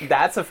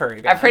 That's a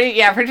furry band. I'm pretty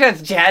sure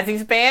that's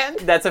Jazzy's band.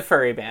 That's a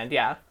furry band,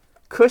 yeah.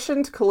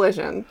 Cushioned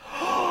collision.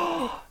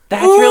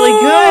 That's really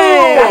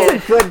good.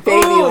 That's a good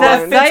baby one.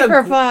 That's fits a-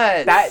 diaper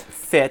butt. That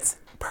fits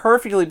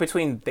perfectly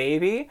between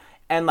baby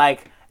and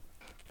like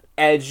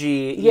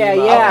edgy. Yeah,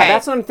 emo. yeah. Okay.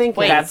 That's what I'm thinking.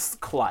 Wait. That's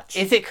clutch.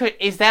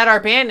 Is that our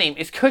band name?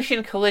 Is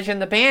Cushion Collision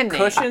the band name?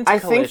 Cushioned I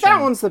collision. think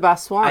that one's the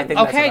best one. I think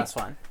that's Okay. the best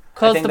one.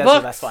 Close I think the that's the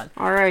books. best one.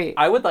 All right.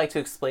 I would like to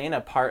explain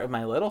a part of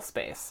my little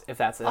space, if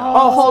that's it.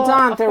 Oh, hold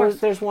on. of course.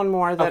 There's one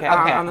more that Okay,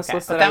 on this okay.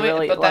 list But that I then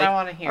really but like. then I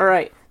want to hear. All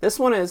right. This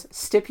one is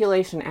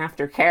stipulation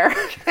aftercare.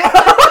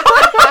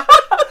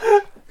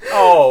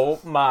 Oh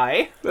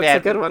my. That's Yeah, a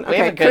good one. we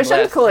have a Okay, good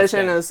Cushioned list.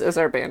 collision is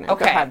our band name. Go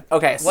Okay. ahead.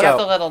 Okay, What is the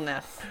so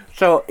littleness?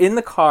 in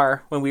the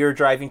car when we were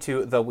driving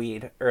to the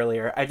weed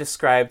earlier, I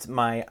described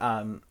my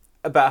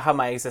about how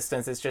my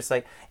existence is just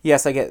like,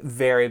 yes, I get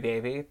very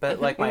baby,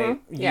 but like my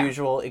Yeah.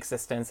 usual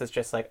existence is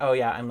just like, oh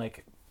yeah, I'm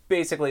like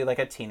basically like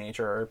a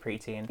teenager or a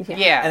preteen.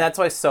 Yeah. And that's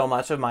why so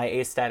much of my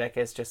aesthetic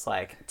is just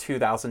like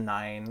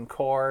 2009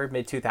 core,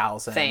 mid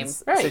 2000s Same.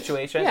 Right.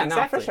 situation. Yeah, no,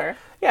 exactly. for sure.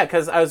 Yeah,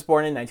 because I was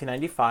born in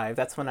 1995.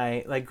 That's when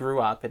I like grew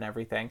up and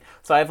everything.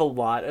 So I have a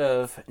lot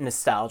of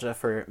nostalgia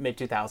for mid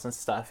 2000s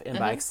stuff. And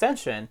by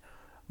extension,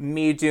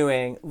 me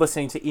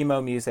listening to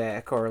emo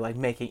music or like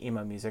making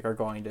emo music or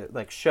going to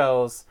like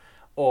shows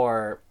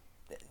or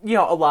a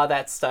lot of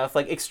that stuff,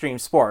 like extreme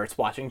sports,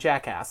 watching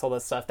Jackass, all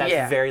that stuff, that's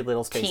Yeah. very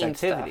little space Teen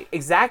activity. stuff.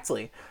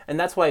 Exactly. And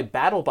that's why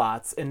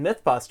BattleBots and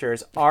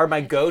Mythbusters are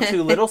my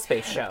go-to little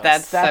space shows.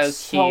 That's That's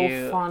so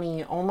cute. so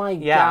funny. Oh my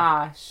Yeah.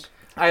 gosh.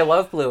 I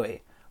love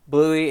Bluey.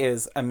 Bluey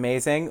is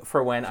amazing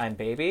for when I'm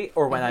baby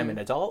or when I'm an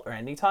adult or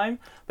anytime.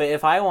 But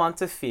if I want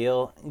to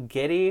feel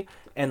giddy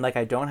and like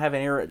I don't have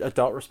any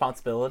adult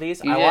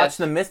responsibilities, I watch just-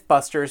 the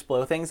Mythbusters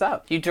blow things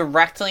up. You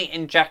directly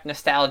inject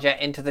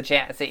nostalgia into the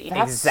Jazzy.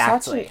 That's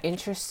Exactly. such an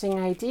interesting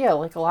idea.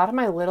 Like a lot of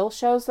my little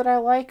shows that I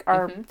like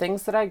are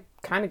things that I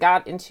kind of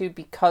got into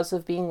because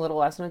of being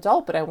little as an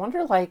adult. But I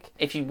wonder, like,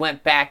 If you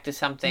went back to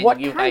something what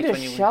you kind liked of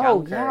when you were show?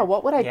 younger. Yeah,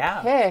 what would I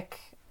Yeah. pick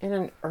in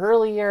an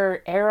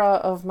earlier era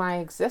of my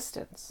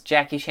existence?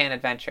 Jackie Chan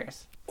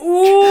Adventures.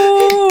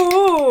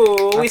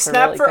 Ooh, we That's a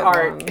snap really for good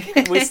art.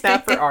 one. We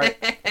snap for art.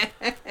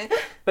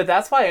 But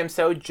that's why I'm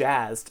so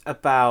jazzed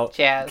about.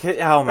 Jazz.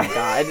 Oh my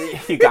god,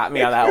 you got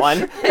me on that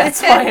one.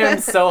 That's why I'm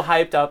so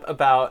hyped up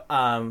about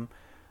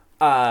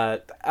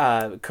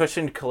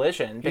Cushioned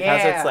Collision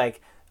because Yeah. it's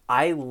like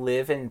I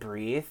live and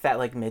breathe that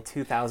like mid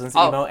 2000s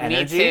Oh, emo me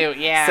energy. too,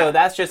 yeah. So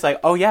that's just like,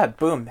 oh yeah,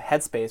 boom,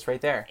 headspace right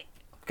there.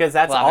 Because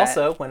that's Love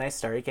also when I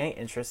started getting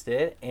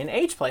interested in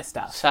age play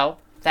stuff. So,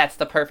 that's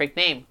the perfect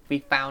name. We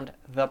found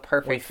the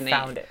perfect We name.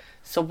 found it.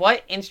 So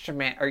what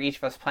instrument are each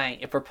of us playing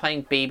if we're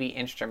playing baby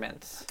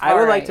instruments? I would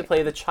like Alright. to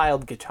play the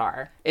child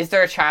guitar. Is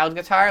there a child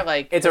guitar?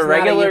 Like, It's It's a not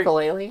regular.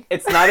 ukulele.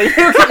 It's not a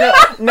ukulele.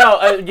 No,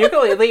 a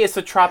ukulele is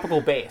a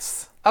tropical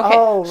bass. okay,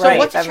 Oh, so right,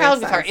 what's a that child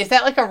makes guitar? sense. Is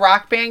that like a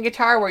rock band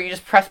guitar where you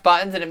just press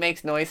buttons and it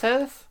makes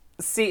noises?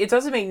 See, it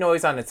doesn't make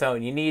noise on its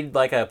own. You need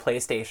like a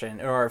PlayStation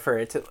in order for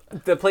it to.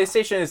 The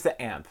PlayStation is the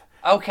amp.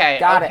 Okay,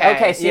 Got it.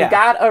 Okay, so Yeah. you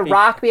got a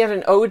rock band,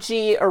 an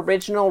OG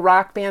original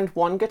rock band,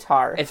 one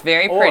guitar. It's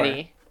very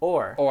pretty.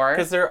 Or Or?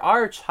 because there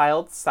are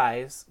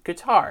child-size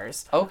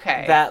guitars.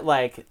 Okay. That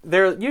like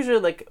they're usually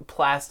like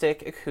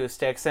plastic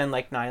acoustics and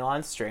like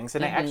nylon strings,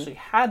 and I actually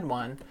had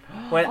one.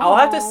 When I'll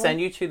have to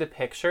send you to the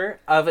picture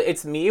of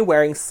it's me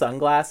wearing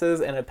sunglasses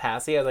and a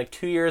passy. I was like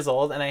 2 years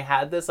old, and I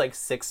had this like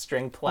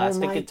 6-string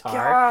plastic my guitar.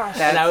 gosh.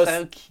 And I was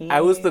That's so cute.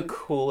 I was the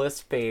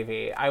coolest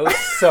baby. I was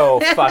so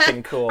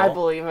fucking cool. I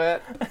believe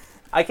it.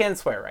 I can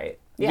swear, right?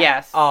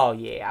 Yes. Oh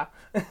yeah.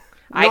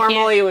 I can't-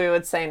 Normally we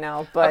would say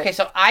no, but Okay,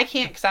 so I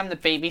can't because I'm the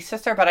baby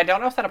sister, but I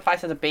don't know if that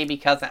applies to the baby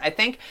cousin. I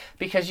think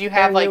because you there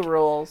are have new like,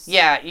 rules.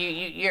 yeah,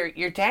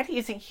 your daddy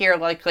isn't here.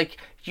 Like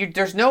you,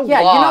 there's no Yeah,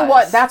 laws. you know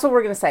what? That's what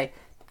we're gonna say.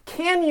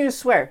 can you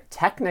swear?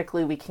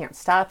 Technically, we can't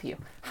stop you.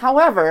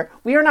 However,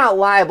 we are not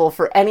liable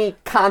for any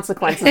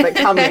consequences that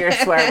come to your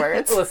swear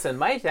words. Listen,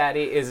 my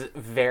daddy is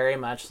very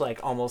much like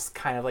almost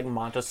kind of like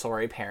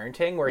Montessori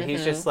parenting, where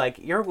he's just like,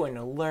 you're going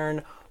to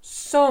learn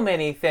so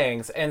many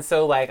things. And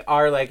so like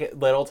our like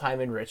little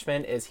time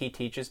enrichment is he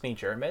teaches me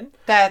German.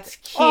 That's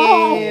cute.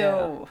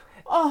 Oh.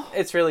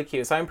 It's really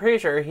cute. So I'm pretty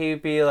sure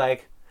he'd be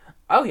like,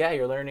 oh yeah,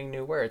 you're learning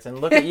new words. And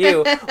look at you.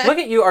 Look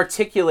at you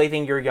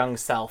articulating your young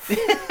self.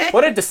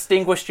 What a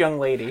distinguished young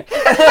lady.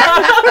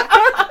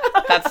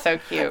 That's so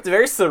cute. It's a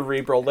very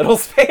cerebral little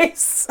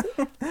space.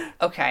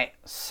 Okay,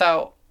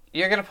 so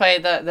you're going to play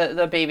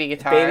the baby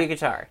guitar. Baby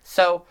guitar.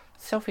 So,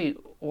 Sophie,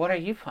 what are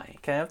you playing?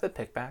 Can I have the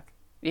pick back?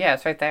 Yeah,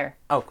 it's right there.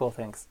 Oh, cool,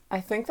 thanks. I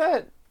think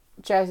that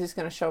Jazzy's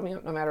going to show me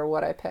up no matter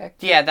what I pick.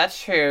 Yeah,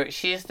 that's true.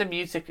 She's the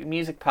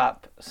music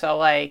pup. So,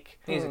 like...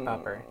 Music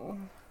popper.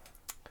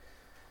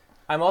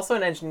 I'm also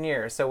an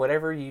engineer, so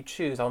whatever you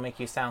choose, I'll make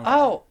you sound good.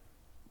 Oh,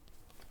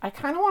 I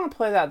kind of want to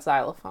play that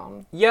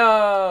xylophone.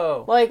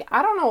 Yo! Like,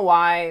 I don't know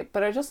why,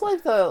 but I just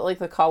like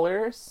the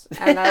colors,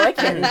 and I like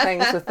hitting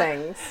things with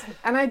things.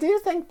 And I do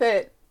think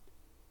that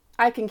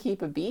I can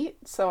keep a beat,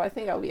 so I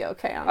think I'll be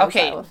okay on the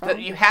xylophone.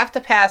 You have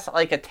to pass,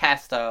 like, a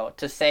test, though,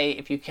 to say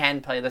if you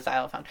can play the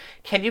xylophone.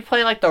 Can you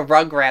play, like, the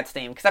Rugrats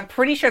theme? Because I'm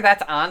pretty sure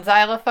that's on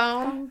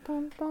xylophone.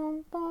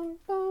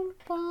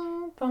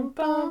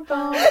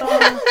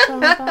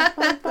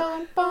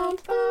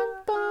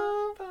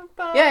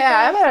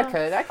 Yeah, I bet I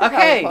could. I could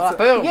Okay, probably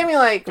pull it. boom. You give me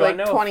like Do I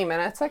know- 20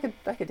 minutes. I could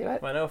do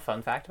it. Want to know a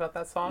fun fact about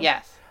that song?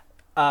 Yes.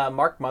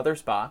 Mark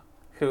Mothersbaugh,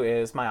 who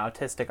is my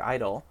autistic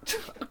idol,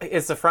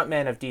 is the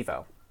frontman of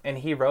Devo. And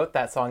he wrote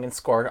that song and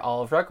scored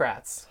all of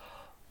Rugrats.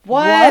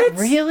 What?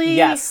 Really?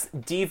 Yes,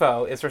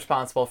 Devo is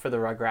responsible for the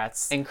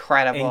Rugrats'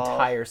 Incredible.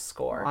 entire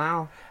score.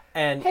 Wow.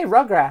 And Hey,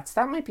 Rugrats.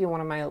 That might be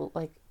one of my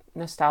like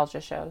nostalgia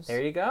shows.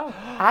 there you go.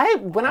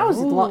 When I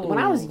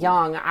was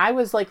young, I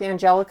was like the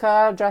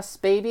Angelica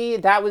dressed baby.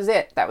 That was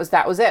it. That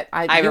was it.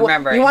 I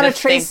remember You it want to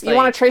trace? distinctly. You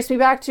want to trace me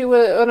back to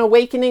an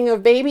awakening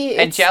of baby?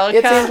 It's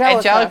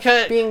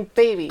Angelica being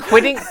baby.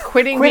 Quitting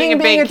being a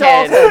big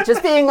adulthood. kid.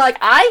 Just being like,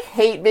 I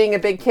hate being a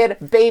big kid.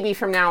 Baby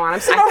from now on.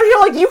 I'm sitting over here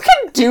like, you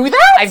can do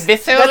that? I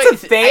viscerally... That's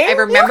a thing? I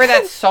remember You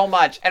that can- so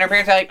much. And her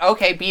parents are like,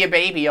 okay, be a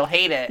baby. You'll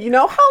hate it. You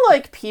know how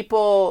like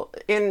people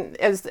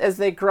as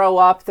they grow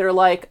up, they're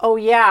like, oh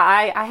yeah,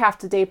 I have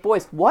to date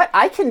boys. What?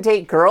 I can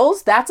date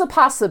girls? That's a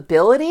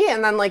possibility.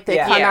 And then like they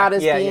Yeah. come Yeah. out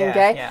as Yeah, being yeah,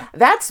 gay. yeah.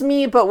 That's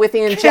me, but with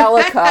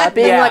Angelica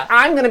being Yeah. like,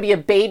 I'm gonna be a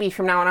baby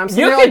from now on. I'm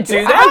sitting You there can like,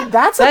 do that?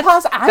 That's a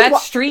possibility.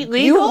 that's street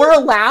legal? We're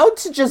allowed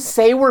to just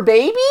say we're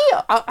baby.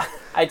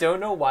 I don't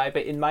know why,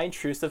 but in my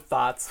intrusive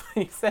thoughts,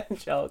 when you said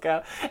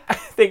Angelica, I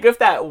think of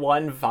that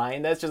one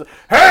Vine that's just,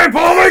 hey,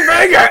 pull my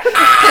finger!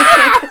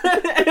 Ah!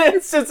 And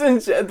it's just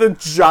the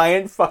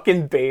giant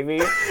fucking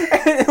baby.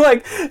 And,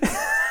 like,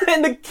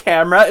 and the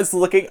camera is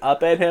looking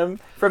up at him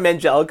from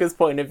Angelica's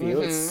point of view.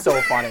 It's so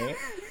funny.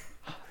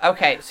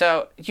 Okay,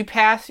 so you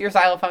pass your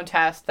xylophone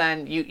test,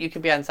 then you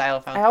can be on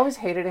xylophone. I always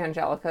hated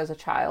Angelica as a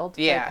child.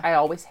 Yeah. Like, I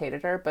always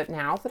hated her. But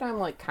now that I'm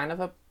like kind of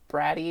a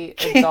bratty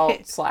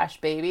adult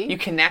 / baby, You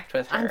connect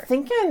with her. I'm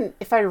thinking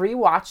if I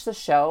rewatch the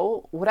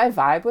show, would I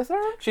vibe with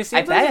her? She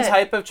seems I like bet. the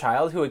type of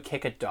child who would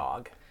kick a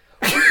dog.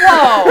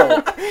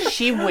 Whoa!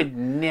 She would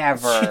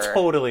never. She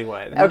totally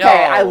would. Okay, No.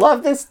 I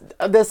love this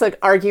like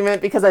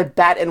argument because I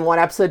bet in one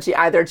episode she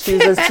either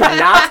chooses to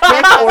not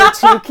kick or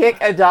to kick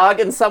a dog,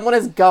 and someone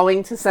is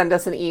going to send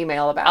us an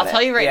email about it. I'll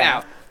tell you right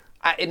Yeah.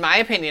 now. In my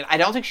opinion, I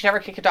don't think she'd ever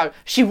kick a dog.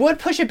 She would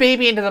push a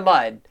baby into the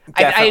mud.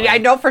 Definitely. I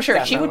know for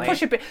sure. She would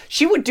Definitely. push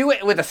She would do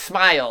it with a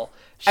smile.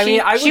 I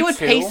mean, I she would would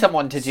pay too.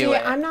 someone to do See,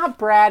 it. I'm not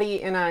bratty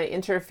in a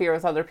interfere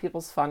with other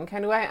people's fun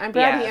kind of way. I'm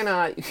bratty Yes.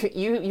 in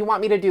a you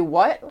want me to do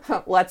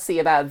what? Let's see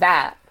about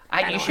that.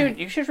 You should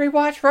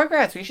rewatch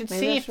Rugrats. We should Maybe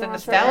see I if should the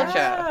watch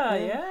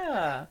nostalgia.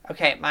 Yeah.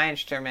 Okay, my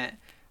instrument.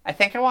 I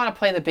think I want to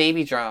play the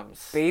baby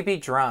drums. Baby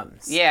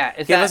drums. Yeah,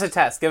 is Give that- us a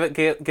test. Give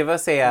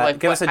us a Like,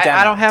 give us a what- demo.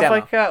 I don't have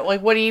demo.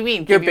 what do you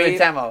mean? Give you a ba-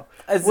 demo.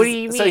 What do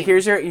you mean? So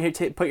here's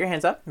put your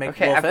hands up. Make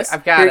Okay, a little I've- fist.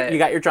 I've got Here, it. You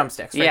got your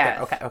drumsticks right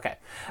Yes. there. Okay.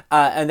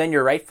 And then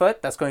your right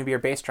foot, that's going to be your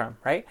bass drum,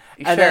 right?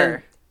 And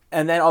Sure.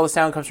 then all the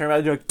sound comes from your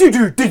mouth. You're like do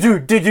do do do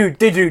do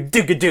do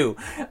do do do.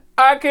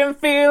 I can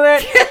feel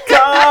it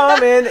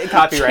coming.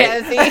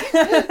 Copyright.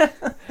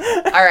 Jazzy.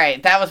 All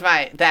right, that was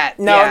that.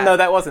 No, yeah. no,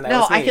 that wasn't. That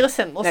No, was me.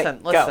 listen.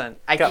 Go,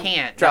 I go.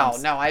 can't.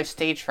 Drums. No, I have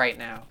stage fright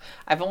now.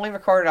 I've only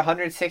recorded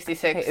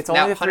 166, Hey, it's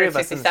only the three of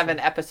us in this 167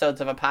 episodes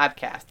of a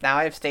podcast. Now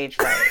I have stage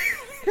fright.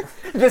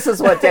 This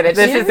is what did it.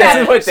 This She is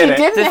didn't- what did she it.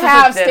 didn't This is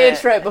have what did stage it.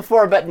 fright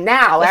before, but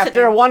now Listen-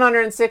 after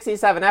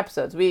 167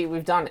 episodes,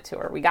 we've done it to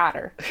her. We got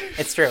her.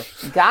 It's true.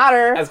 Got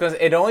her. I was going to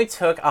say, it only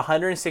took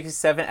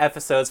 167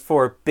 episodes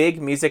for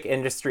big music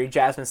industry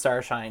Jasmine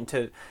Starshine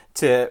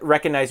to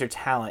recognize your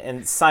talent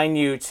and sign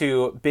you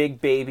to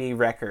Big Baby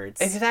Records.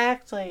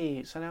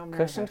 Exactly. So now I'm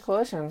nervous. Cushion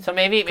collision. So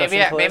maybe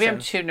I'm collision.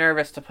 too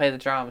nervous to play the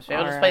drums. Maybe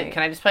I'll just Alright. play.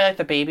 Can I just play like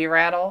the baby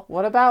rattle?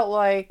 What about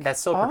like? That's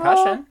still Oh,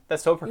 percussion.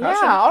 That's still percussion.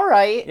 Yeah. All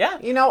right. Yeah.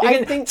 You know, You I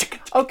can- think.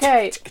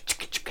 Okay.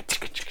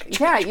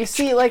 Yeah, you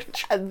see, like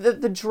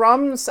the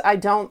drums. I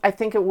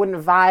think it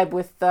wouldn't vibe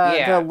with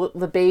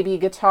the baby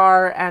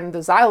guitar and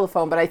the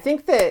xylophone. But I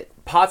think that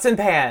Pots and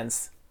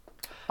pans.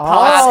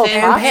 Pots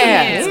and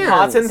pans.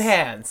 Pots and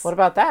pans. What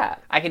about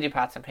that? I can do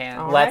pots and pans.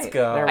 All Let's right,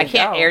 go. there we I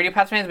can't go. air do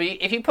pots and pans,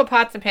 but if you put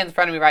pots and pans in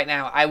front of me right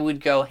now, I would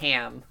go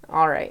ham.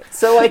 All right.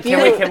 So like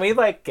Can we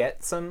like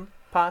get some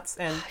pots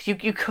and? You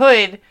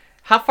could.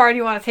 How far do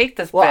you want to take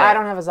this? Well, bit? I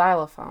don't have a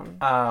xylophone.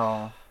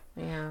 Oh.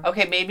 Yeah.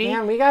 Okay, maybe.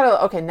 Man, we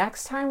gotta. Okay,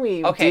 next time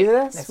we Okay, do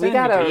this, next we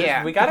time we gotta. do this,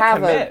 yeah. we gotta have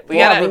commit. We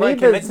need like,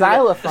 the commit to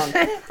xylophone.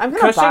 I'm gonna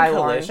Cushion buy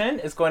one. Collision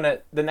is going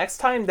to the next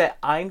time that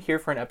I'm here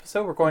for an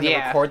episode, we're going to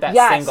Yeah. record that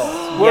Yes, single.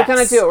 we're Yes.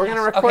 gonna do it. We're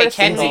gonna record Okay, a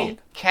single.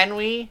 can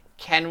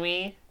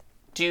we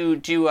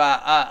do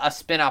a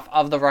spin-off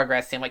of the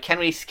Rugrats theme? Like, can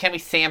we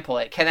sample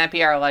it? Can that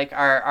be our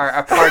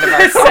part of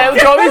our So, song? do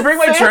you want me to bring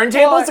my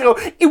turntables to go?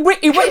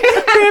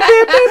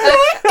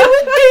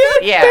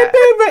 Yeah.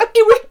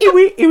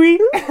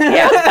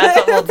 Yeah,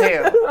 that's what we'll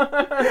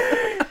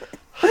do.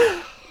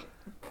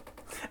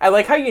 I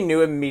like how you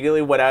knew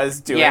immediately what I was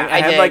doing. Yeah,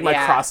 I had did, like my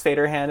yeah.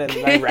 crossfader hand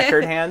and my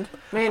record hand.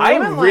 Man, I you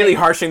am went, really like-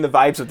 harshing the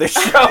vibes of this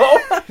show.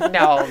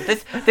 No,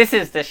 this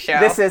is the show.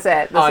 This is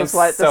it. I'm This is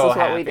what so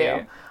we do.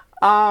 happy.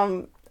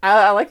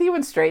 I like that you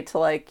went straight to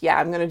like, yeah,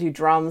 I'm gonna do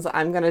drums.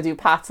 I'm gonna do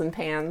pots and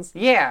pans.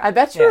 Yeah. I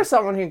bet you Yeah. were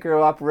someone who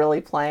grew up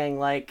really playing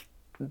like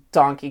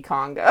Donkey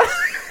Konga.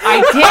 I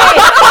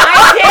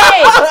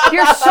did.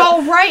 You're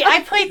so right.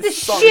 I played the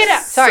shit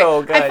out. Sorry,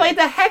 so good. I played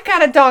the heck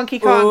out of Donkey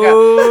Konga.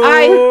 Ooh.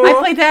 I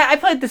played that. I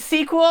played the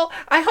sequel.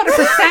 I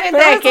 100% in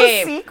that was a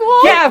game. sequel?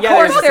 Yeah, of Yeah,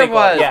 course there's a there sequel,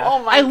 was. yeah.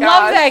 Oh my I gosh.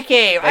 love that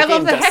game. I That love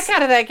game the does- heck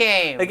out of that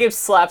game. That game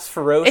slaps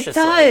ferociously. It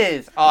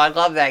does. Oh, I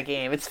love that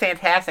game. It's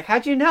fantastic.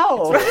 How'd you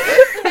know?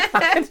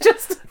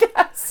 Just a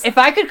guess.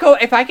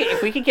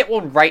 If we could get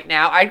one right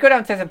now, I'd go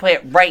downstairs and play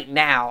it right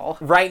now.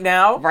 Right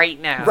now? Right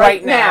now.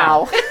 Right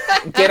now.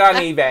 Get on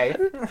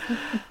eBay.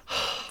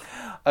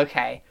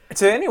 Okay.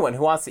 To anyone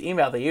who wants to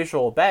email the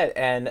usual bet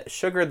and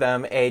sugar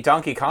them a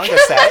Donkey Konga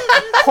set,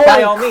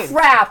 by all Holy means.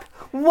 crap!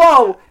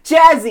 Whoa,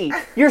 Jazzy,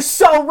 you're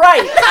so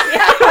right.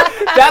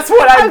 That's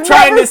what I'm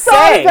trying Never to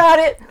thought say. about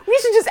it. We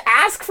should just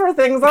ask for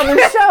things on the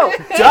show.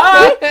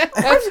 Duh!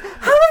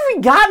 How have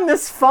we gotten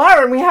this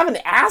far and we haven't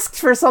asked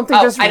for something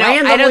just I know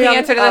randomly? the on-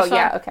 answer to this oh, one.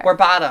 yeah, okay. We're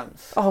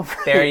bottoms. Oh, right.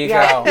 There you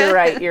Yeah, go. You're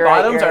right. You're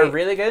Bottoms right. you're are right.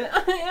 really good.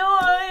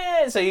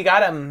 So you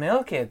gotta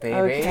milk it, baby.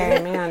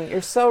 Okay, man,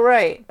 you're so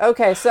right.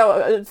 Okay,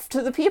 so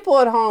to the people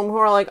at home who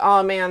are like,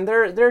 "Oh man,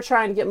 they're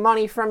trying to get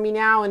money from me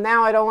now, and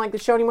now I don't like the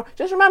show anymore."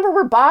 Just remember,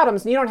 we're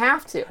bottoms, and you don't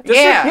have to.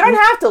 Yeah. you don't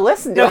have to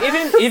listen to No,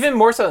 it. even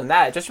more so than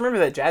that, just remember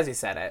that Jazzy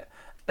said it.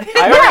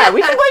 Yeah,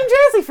 we can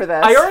blame Jazzy for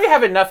this. I already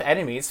have enough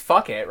enemies.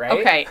 Fuck it,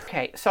 right?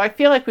 Okay. So I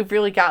feel like we've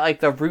really got like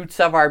the roots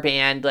of our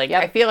band. Like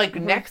Yep. I feel like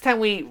next time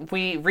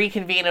we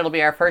reconvene, it'll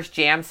be our first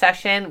jam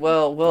session.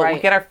 We'll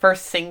Right. get our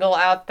first single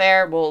out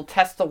there. We'll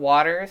test the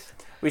waters.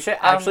 We should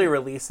actually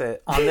release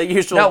it on the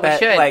usual No, we bet,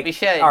 should, like we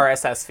should.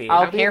 RSS feed.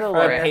 I'll I'm be here the for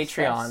or it.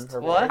 lyricist. Patreon.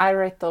 reward. What? I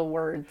write the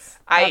words.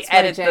 I That's my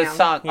edit the jam.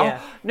 song.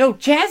 Yeah. Oh, no,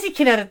 Jazzy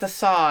can edit the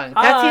song.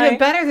 That's Hi. even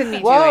better than me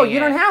Whoa, doing you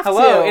it. don't have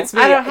Hello, to. it's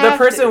me, I don't the have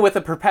person to. with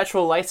a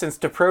perpetual license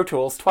to Pro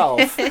Tools 12.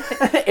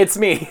 It's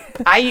me.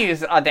 I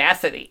use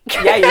Audacity.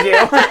 Yeah, you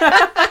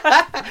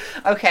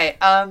do. Okay,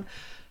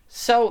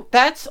 so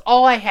that's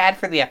all I had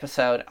for the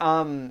episode.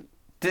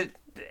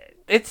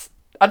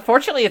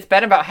 Unfortunately, it's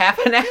been about half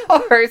an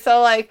hour,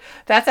 so like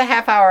that's a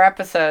half-hour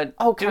episode.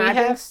 Oh, Do can we I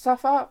bring have?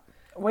 stuff up?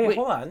 Wait,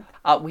 hold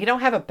on. We don't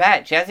have a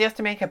bet. Jazzy has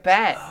to make a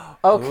bet.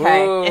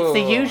 Okay. Ooh. It's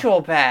the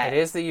usual bet. It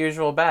is the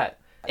usual bet.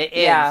 It is.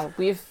 Yeah,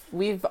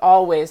 we've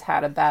always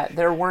had a bet.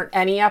 There weren't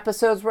any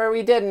episodes where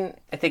we didn't.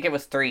 I think it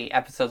was 3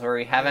 episodes where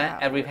we haven't, Yeah.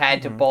 and we've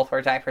had to both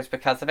wear diapers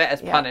because of it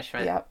as Yep,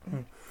 punishment. Yep.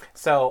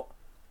 So,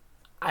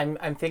 I'm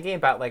thinking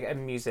about like a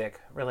music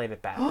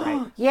related bet,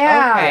 right?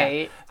 Yeah.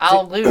 Okay,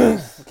 I'll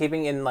lose.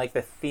 Keeping in like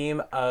the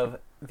theme of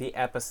the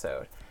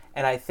episode,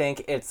 and I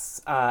think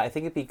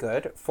it'd be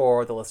good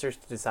for the listeners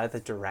to decide the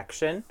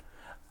direction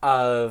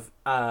of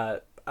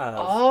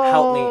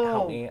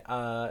help me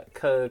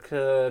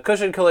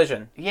Cushion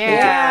Collision.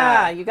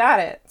 Yeah. You got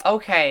it.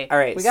 Okay. All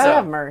right, We gotta so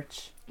have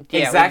merch.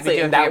 Yeah, exactly, we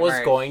do and have that to was get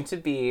merch. going to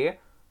be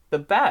the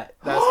bet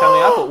that was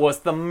coming up. It was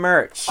the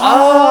merch.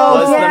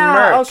 Oh, was the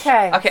merch.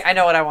 Okay. Okay, I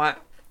know what I want.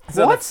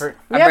 So What? the fir-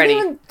 We I'm haven't ready.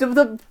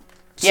 even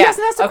she Yeah,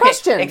 hasn't asked a okay,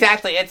 question.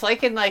 Exactly. It's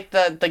like in like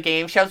the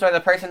game shows where the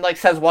person like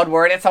says one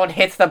word and someone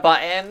hits the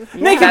button.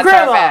 Naked That's where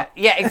I'm grandma! at.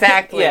 Yeah,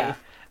 exactly. Yeah.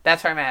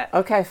 That's where I'm at.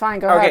 Okay, fine.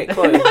 Go Okay, ahead.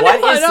 Chloe,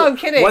 what is no, I'm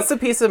kidding. what's the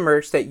piece of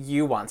merch that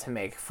you want to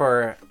make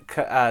for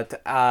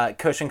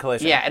Cushion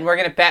Collision? Yeah, and we're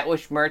gonna bet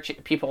which merch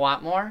people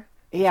want more.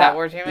 Yeah. that what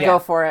we're doing? Go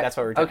for it. That's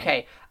what we're doing.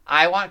 Okay,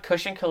 I want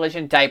Cushion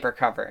Collision diaper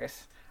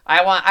covers.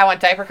 I want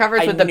diaper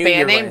covers I with the knew you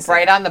band were name gonna say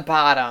right that. on the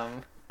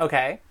bottom.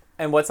 Okay.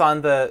 And what's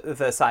on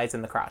the sides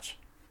and the crotch?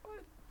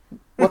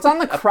 What's on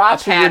the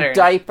crotch of your pattern.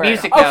 diaper?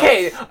 Music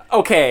notes.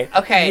 Okay.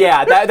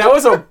 Yeah, that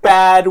was a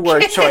bad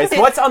word choice.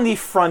 What's on the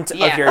front of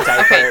your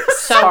diaper? Okay, so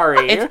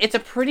Sorry. It's a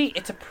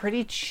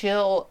pretty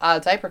chill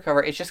diaper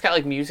cover. It's just got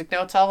like music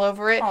notes all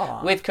over it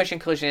with cushion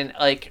collision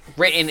like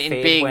written in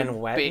Fade big. when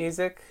wet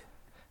music.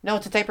 No,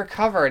 it's a diaper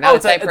cover, not a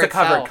diaper it's a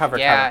cover, itself. cover.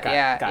 Yeah, Got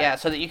it. yeah,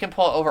 so that you can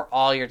pull it over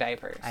all your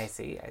diapers. I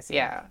see.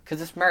 Yeah, because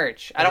it's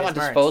merch. I don't is want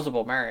merch.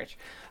 disposable merch.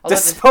 Although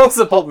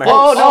Disposable merch.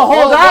 Oh, no,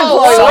 hold on,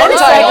 Chloe. Song Wait a second.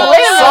 title. Wait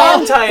a Song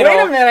minute. title.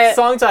 Wait a minute.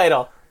 Song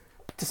title.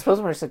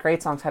 Disposable merch is a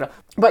great song title.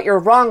 But you're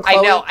wrong, Chloe.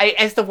 I know.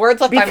 As the words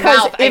left my Because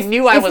mouth, I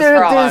knew I was if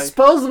they're wrong.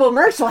 disposable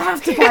merch, we'll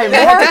have to buy They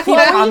have more. to keep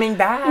Chloe. coming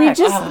back.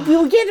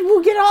 We'll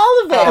get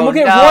all of it. And we'll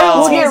get no.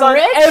 royalties We'll on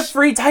get rich.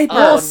 every diaper.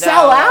 Oh, We'll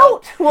sell no.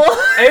 out. We'll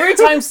Every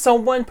time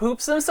someone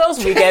poops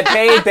themselves, we get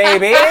paid,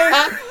 baby.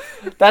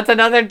 That's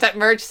another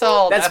merch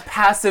sold. That's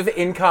passive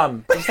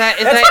income. is that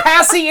That's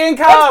passive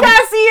income.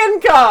 passive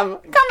income.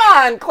 Come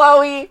on,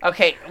 Chloe.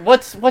 okay?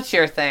 What's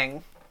your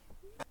thing?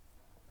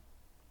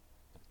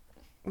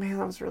 Man,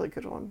 that was a really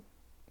good one.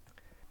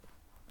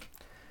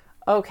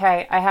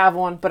 Okay, I have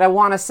one, but I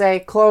want to say,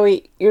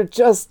 Chloe,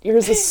 yours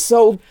is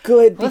so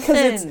good because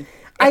Listen,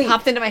 I it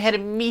popped into my head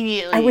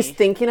immediately. I was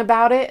thinking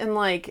about it and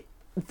like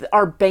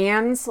our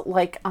bands,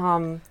 like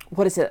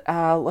what is it?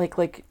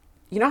 Like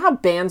you know how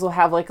bands will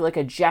have like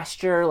a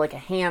gesture, like a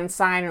hand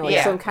sign or like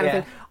Yeah, some kind yeah.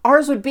 of thing.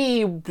 Ours would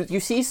be you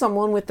see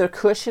someone with the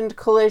cushioned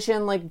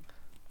collision like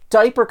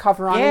diaper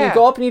cover on, and Yeah. you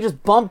go up and you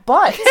just bump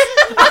butts.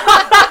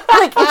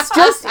 Like it's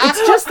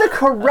just the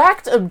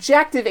correct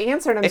objective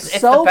answer, and I'm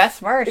It's so the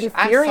best merch. I'm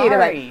infuriated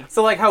by it. sorry.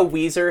 So like how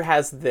Weezer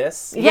has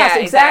this. Yes,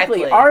 Yeah, exactly.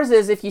 exactly. Ours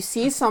is if you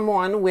see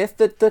someone with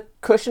the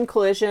cushion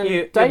collision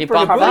You diaper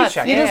bump cover, butts,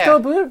 you yeah. just go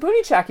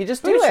booty check. You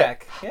just Booty do it.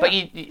 check. Yeah. But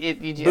you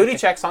do Booty have to-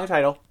 check song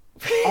title.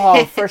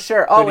 Oh, for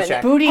sure. Oh, Booty and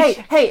check. Booty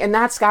Hey, and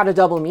that's got a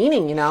double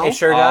meaning, you know. It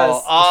sure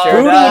does. Oh, It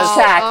sure Booty does.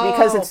 check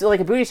because it's like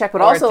a booty check,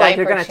 but Or a also like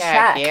you're diaper gonna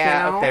check, check.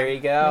 yeah. You know? There you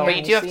go. But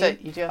you do have see?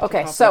 to. You do have Okay,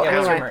 to come up so with Yeah, your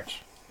what's your anyway.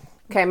 merch?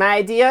 Okay, my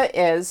idea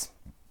is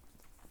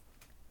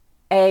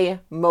a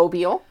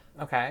mobile,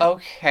 Okay.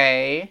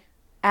 Okay.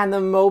 and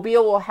the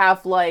mobile will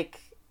have like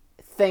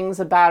things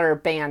about our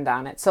band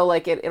on it. So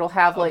like it'll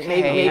have like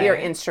maybe Okay. our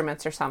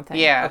instruments or something.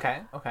 Yeah.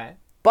 Okay.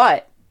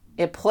 But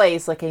it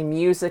plays like a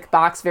music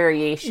box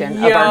variation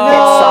of Yo. our hit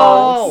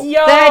songs.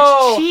 Yo.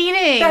 That's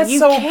cheating. That's you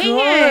so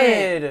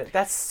can't. good.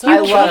 That's so I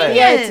good. love the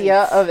can't.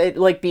 idea of it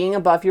like being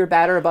above your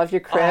bed or above your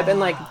crib and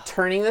like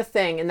turning the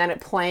thing and then it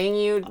playing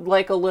you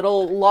like a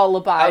little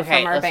lullaby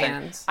Okay, from our listen,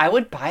 band. I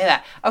would buy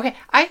that. Okay,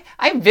 I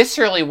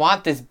viscerally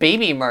want this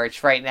baby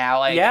merch right now.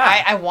 Like,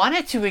 Yeah. I want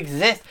it to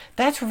exist.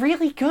 That's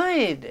really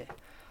good.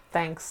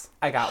 Thanks.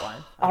 I got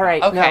one. All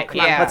right, Okay, no, come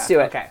on, yeah. let's do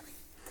it. Okay.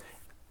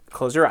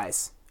 Close your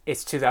eyes.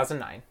 It's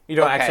 2009. You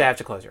don't Okay. actually have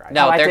to close your eyes.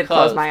 No, I they're did close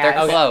closed. my They're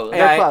eyes. closed.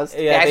 They're closed.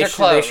 Yeah, Eyes they are They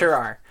closed. sure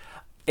are.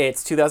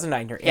 It's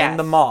 2009. You're Yes. in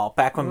the mall,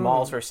 back when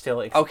malls were still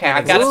Okay,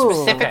 I've got a Ooh.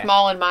 specific Okay.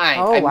 mall in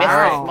mind. Oh, I missed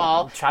wow. this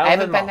mall. Childhood I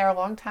haven't been mall. there a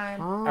long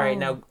time. All right,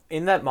 now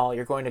in that mall,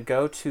 you're going to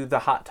go to the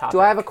Hot Topic. Do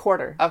I have a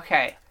quarter?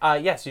 Okay.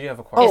 Yes, you do have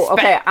a quarter. Oh,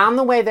 okay. On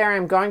the way there,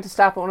 I'm going to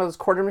stop at one of those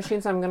quarter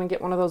machines. I'm going to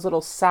get one of those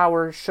little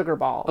sour sugar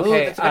balls. Ooh,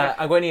 Okay, that's a good-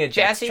 I'm going to need a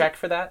Jets Jazzy? check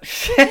for that.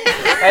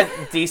 At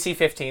DC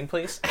 15,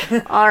 please.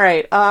 All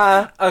right.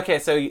 Okay,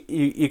 so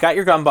you got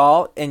your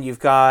gumball, and you've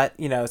got,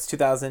 it's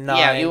 2009.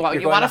 Yeah, you You're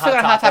want going to figure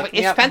out Hot Topic.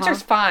 Yep,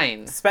 Spencer's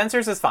fine.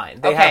 Spencer's is fine.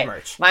 They Okay. have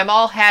merch. My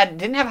mall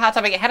didn't have Hot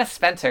Topic. It had a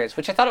Spencer's,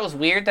 which I thought it was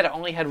weird that it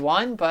only had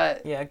one,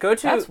 but Yeah, go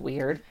to... that's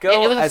weird.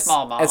 Go It was a as,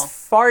 small mall. As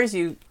far as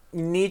you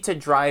need to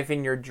drive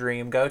in your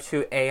dream, go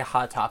to a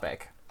Hot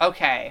Topic.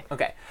 okay.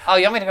 Okay. Oh,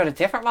 you want me to go to a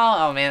different mall?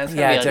 Oh man, it's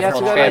gonna Yeah, be a different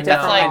different mall. trip. I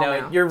That's know, like I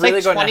know. You're it's really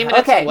like going 20 to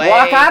minutes Okay, away.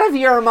 walk out of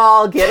your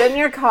mall, get in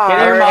your car, Get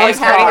in your mom's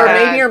and car. or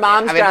maybe your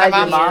mom's I'm in my driving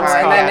mom's you, car,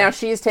 and then yeah. now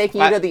she's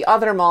taking you to the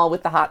other mall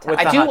with the Hot Topic. With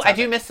I the do. Hot I do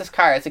Topic. miss this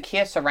car. It's a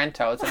Kia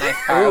Sorrento. It's a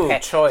nice car. Ooh, okay.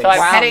 choice. So I'm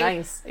Wow, heading.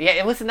 nice. Yeah,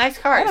 it was a nice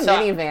car. I had a so,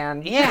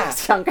 minivan. Yeah. I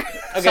was younger.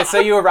 Okay, so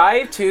you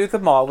arrive to the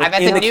mall I'm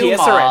at in the the new Kia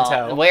mall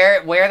Sorrento.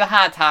 where the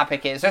Hot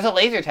Topic is. There's a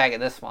laser tag at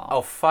this mall.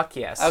 Oh, fuck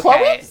yes.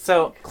 Okay.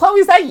 So, Chloe,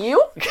 is that you?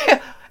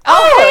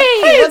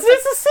 Oh, hey, it's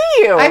nice to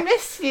see you. I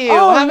miss you.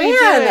 Oh How man! you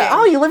doing?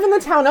 Oh, you live in the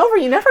town over.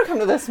 You never come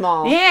to this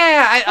mall.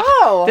 Yeah.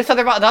 Oh. This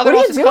other mall. The other What are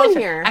mall you is doing closer.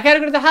 here? I gotta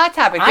go to the Hot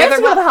Topic. I have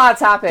to go to the Hot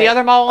Topic. the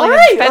other mall All only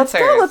right, has let's go.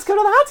 Spencer's. Let's go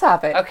to the Hot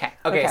Topic.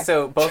 Okay.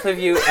 so both of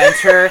you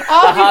enter the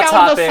Oh, you Hot got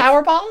one of those Topic.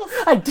 sour balls?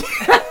 I did.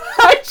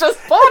 I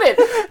just bought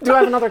it. Do I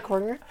have another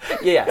quarter?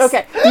 Yes.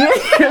 Okay.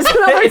 Here's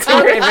another It's in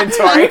your quarter.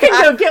 inventory. You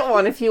can go get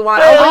one if you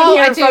want. Oh, I'll be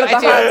here I in do. front of the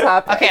I do.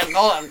 Hot Topic. Okay,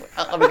 hold on.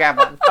 Let me grab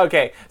one.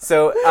 Okay,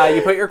 so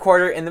you put your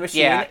quarter in the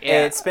machine. Yeah,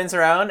 yeah. It spins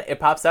around. It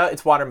pops out.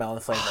 It's watermelon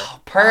flavor.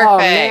 Perfect. Oh,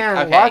 man,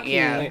 okay, lucky.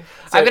 yeah.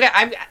 So-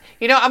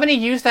 I'm gonna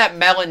use that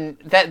melon.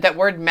 That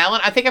word melon.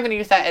 I think I'm gonna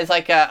use that as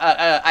like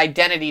a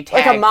identity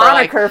tag, Like a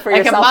moniker for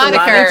like yourself a in the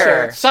moniker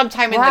future.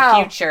 sometime in Wow.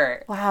 the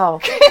future. Wow.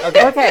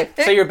 Okay.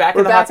 So you're back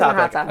We're in the back Hot in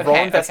the Hot Topic. Topic. Roll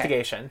Okay,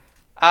 investigation.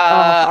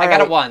 I got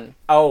a right. 1.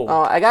 Oh.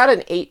 Oh, I got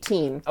an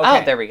 18. Okay.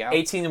 Oh, there we go.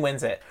 18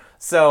 wins it.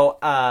 So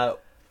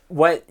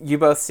what you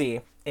both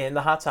see in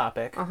the Hot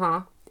Topic,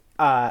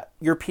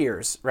 your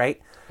peers,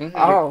 right?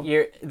 Oh.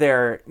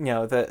 They're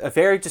a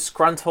very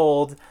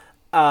disgruntled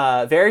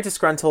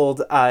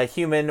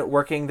human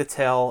working the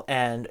till,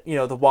 and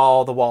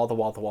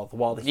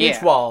the huge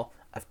Yeah. wall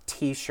of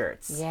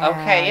T-shirts. Yeah.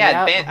 Okay,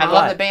 yeah, Yep. I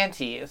love the band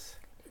tees.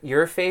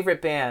 Your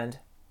favorite band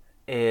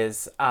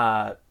is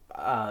I'm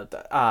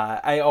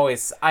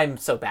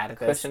so bad at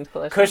this.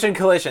 Cushion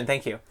Collision.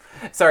 Thank you.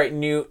 Sorry,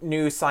 new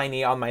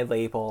signee on my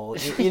label.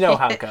 You know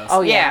how it goes.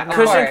 Oh, Yeah, yeah. of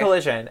Cushion course.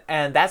 Collision,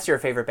 and that's your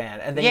favorite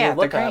band. And then Yeah, you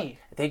look they're up, great.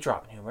 they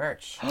drop new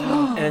merch,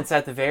 and it's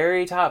at the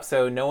very top,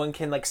 so no one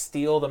can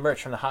steal the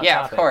merch from the Hot Yeah,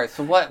 Topic. of course.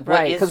 So what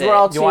Right, is because it? we're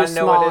all You too wanna know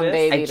small what it and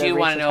is? baby I to do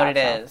want to know what it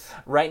is.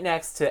 Right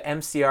next to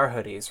MCR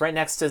hoodies, right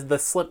next to the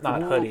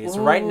Slipknot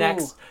hoodies, right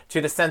next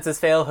to the Census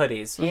Fail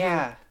hoodies.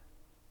 Yeah.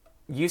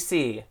 You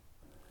see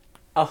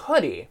a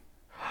hoodie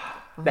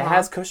that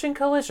has Cushion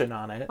Collision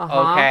on it,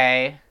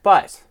 Okay.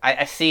 but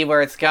I see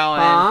where it's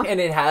going. and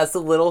it has the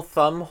little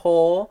thumb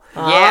hole.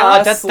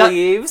 Yeah, well,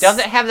 sleeves. Does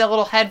it have the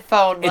little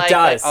headphone? It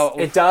does.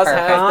 It does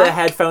perfect. have the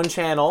headphone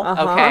channel.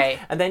 Okay.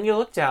 And then you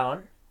look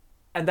down,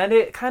 and then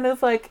it kind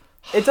of like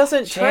it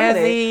doesn't Jazzy.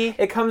 terminate.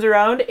 It comes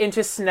around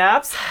into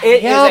snaps. It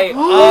is Yep. a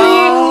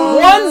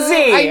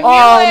onesie. I knew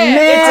Oh, it. man.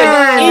 It's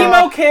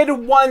an emo kid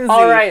onesie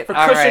All right. for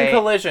All Cushion right.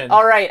 Collision.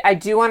 All right, I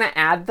do want to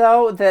add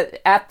though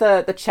that at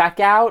the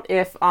checkout,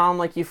 if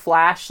like you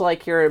flash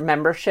like your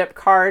membership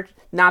card,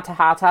 not to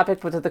Hot Topic,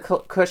 but to the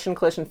Cushion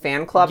Collision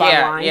fan club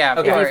Yeah, online. yeah, of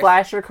if you course.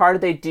 flash your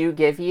card, they do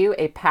give you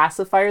a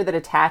pacifier that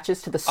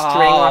attaches to the string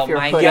Oh, off your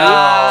my hoodie,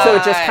 gosh. so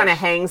it just kind of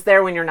hangs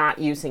there when you're not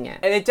using it.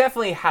 And it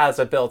definitely has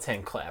a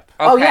built-in clip.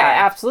 Oh Okay.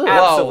 yeah, absolutely.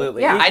 Whoa.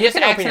 Absolutely. Yeah. You- I you just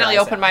can open your accidentally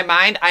eyes opened out. my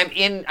mind. I'm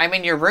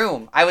in your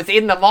room. I was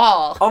in the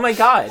mall. Oh my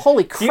god.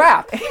 Holy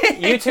crap!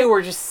 You two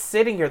were just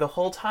sitting here the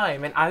whole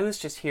time, and I was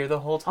just here the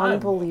whole time.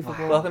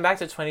 Unbelievable. Welcome back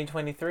to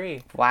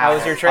 2023. Wow. How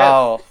was your trip?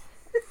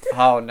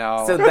 Oh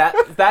no. So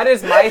that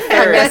is my I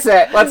third. miss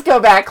it. Let's go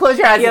back. Close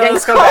your eyes. Yeah, again.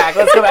 let's go back.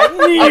 Let's go back.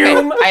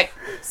 okay.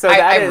 So I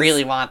that is-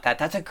 really want that.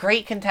 That's a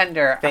great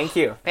contender. Thank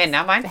you. Man,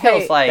 now mine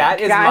feels Hey, like that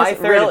is Guys, my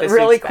third of this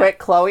really week's quick,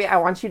 Chloe, I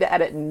want you to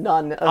edit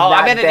none of Oh,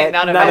 that I'm editing bit.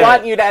 none of I it.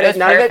 want you to edit That's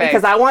none of it perfect.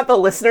 because I want the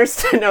listeners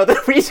to know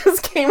that we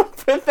just came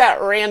up with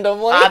that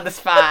randomly. on the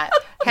spot.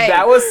 Hey,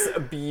 That was a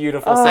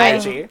beautiful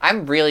synergy.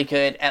 I'm really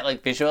good at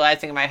like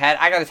visualizing in my head.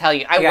 I gotta tell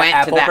you, I got went to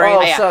apple that. brain?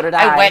 Oh, yeah, so did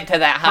I. went to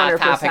that Hot 100%.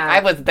 Topic. I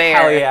was there.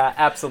 Hell yeah,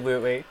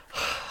 absolutely.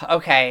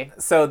 Okay,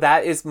 So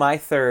that is my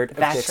third. Of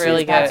That's this really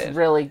week's good. bet. That's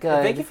really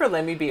good. Thank you for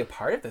letting me be a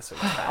part of this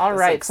week's bet. All This is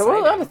right, so we'll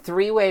have a exciting.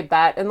 three-way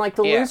bet, and like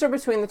the Yeah. loser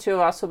between the two of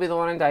us will be the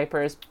one in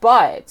diapers.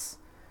 But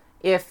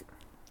if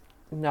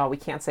no, we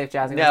can't say if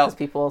Jazzy wins No. because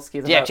people will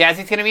skew the yeah, vote.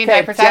 Jazzy's gonna be in Okay,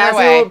 diapers either Jazzy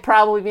way. will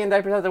probably be in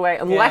diapers either way,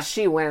 unless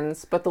Yeah. she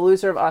wins. But the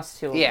loser of us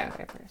two will Yeah. be in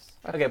diapers.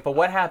 Okay, but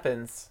what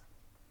happens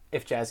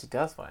if Jazzy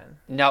does win?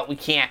 No, we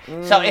can't.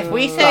 So if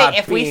we say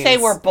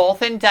beans. we're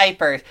both in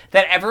diapers,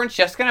 then everyone's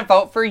just gonna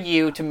vote for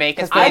you to make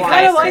us Because feel I they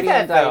kind of want like to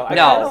that be though. I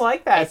No. kind of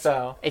like that It's-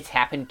 though. It's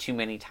happened too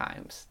many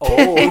times.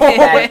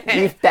 Oh.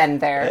 You've been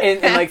there.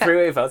 in like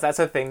three-way votes, that's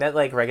a thing that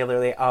like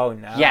regularly. Oh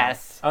no.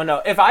 Yes. Oh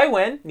no. If I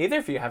win, neither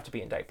of you have to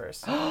be in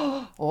diapers.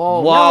 Oh,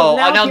 Whoa.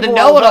 now Oh, no, the people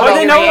no will one will vote. vote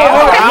they for know you.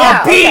 what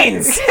Yeah.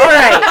 beans. All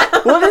right.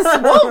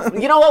 Well,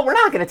 you know what? We're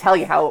not going to tell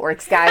you how it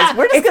works, guys.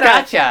 We're just It's going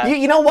to. gotcha.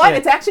 You know what? Yeah.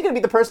 It's actually going to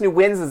be the person who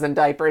wins is in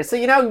diapers. So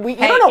you know, you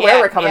Hey, don't know where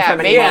yeah, we're coming yeah, from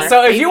maybe. anymore. Yeah.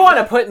 So if Maybe- you want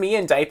to put me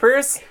in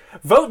diapers,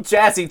 vote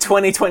Jazzy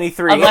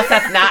 2023. Unless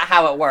that's not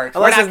how it works.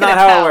 Unless We're it's not not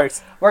gonna how it tell.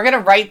 works. We're gonna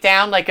write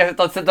down like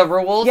the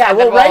rules. Yeah, and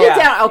we'll then write it yeah.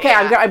 down. Okay,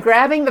 Yeah. I'm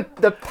grabbing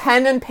the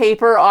pen and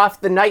paper off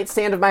the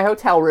nightstand of my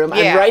hotel room.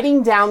 Yeah, I'm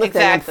writing down the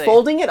thing. exactly. I'm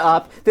folding it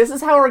up. This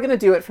is how we're going to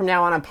do it from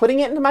now on. I'm putting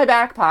it into my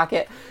back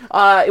pocket.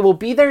 It will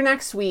be there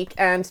next week,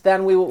 and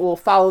then we'll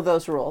follow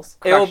those rules.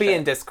 It will Crush be it.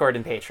 in Discord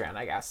and Patreon,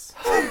 I guess.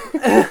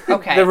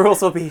 Okay. The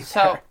rules will be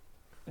So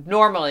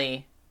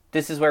normally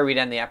this is where we'd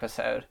end the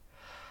episode,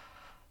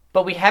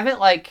 but we haven't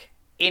like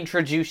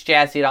introduced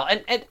Jazzy at all.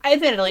 And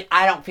admittedly,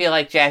 I don't feel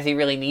like Jazzy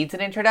really needs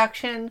an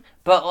introduction,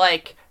 but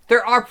like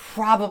there are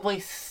probably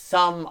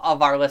some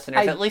of our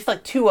listeners, at least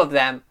like two of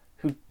them,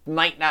 who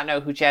might not know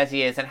who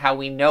Jazzy is and how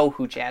we know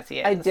who Jazzy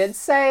is. I did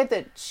say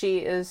that she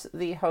is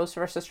the host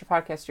of our sister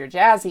podcast, Dear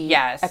Jazzy.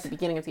 Yes. At the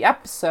beginning of the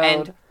episode.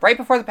 And right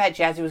before the bet,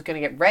 Jazzy was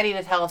going to get ready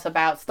to tell us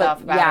about stuff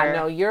but about yeah, her.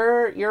 no,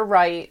 you're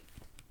right.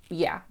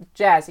 Yeah,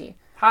 Jazzy.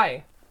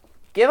 Hi.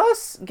 Give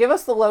us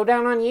the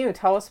lowdown on you.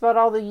 Tell us about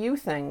all the you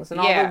things and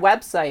all Yeah. the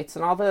websites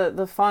and all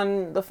the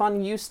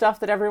fun you stuff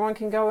that everyone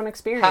can go and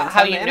experience.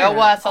 How on the you know internet.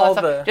 us, all All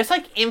that stuff. the- Just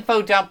like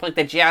info dump, like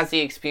the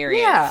Jazzy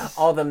experience. Yeah.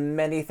 All the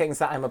many things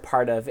that I'm a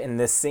part of in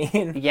this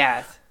scene.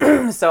 Yes.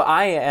 So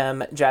I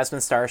am Jasmine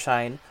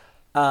Starshine.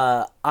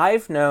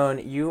 I've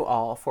known you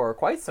all for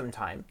quite some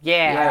time.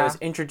 Yeah. I was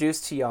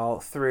introduced to y'all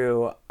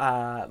through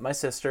my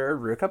sister,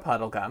 Ruka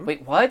Puddlegum.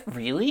 Wait, what?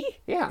 Really?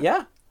 Yeah.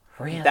 Yeah.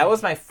 Really? That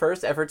was my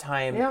first ever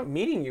time Yeah.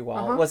 meeting you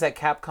all. Was at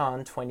Capcom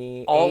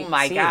 2018. Oh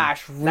my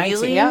gosh, 19.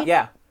 really?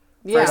 Yeah.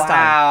 Yeah. First time.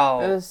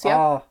 Wow. It was- yeah.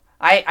 Oh,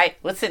 I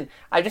listen.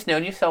 I've just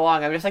known you so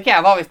long. I'm just like, yeah,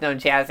 I've always known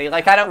Jazzy.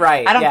 Like, I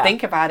don't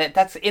think about it.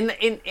 That's in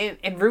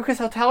Ruka's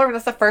hotel room.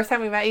 That's the first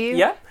time we met you.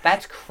 Yep.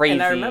 That's crazy.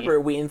 And I remember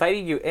we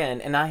invited you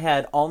in, and I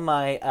had all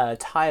my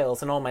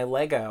tiles and all my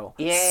Lego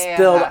Yeah.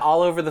 spilled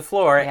all over the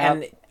floor, Yep.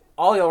 and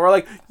all y'all were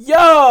like,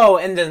 "Yo!"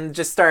 and then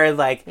just started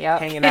like Yep.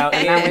 hanging out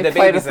in And the we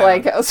played baby with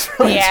zone. Legos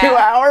for like Yeah. 2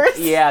 hours.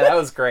 Yeah, that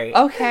was great.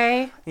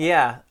 Okay.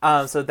 Yeah.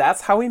 So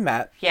that's how we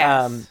met.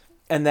 Yes.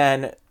 And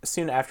then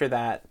soon after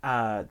that,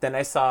 then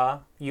I saw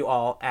you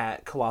all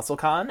at Colossal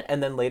Con,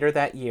 and then later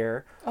that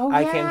year, Oh,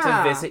 I came to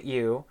yeah. visit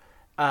you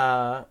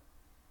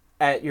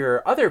at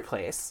your other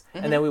place,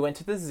 and then we went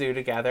to the zoo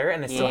together,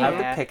 and I still have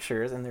the Yeah.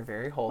 pictures, and they're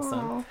very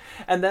wholesome.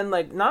 And then,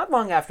 like, not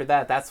long after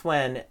that, that's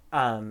when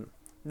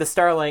the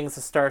Starlings,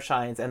 the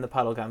Starshines, and the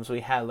Puddlegums,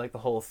 we had, like, the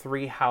whole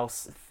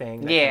 3-house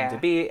thing that Yeah. came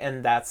to be,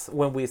 and that's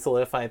when we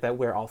solidified that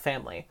we're all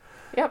family.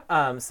 Yep.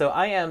 So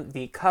I am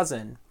the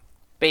cousin.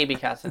 Baby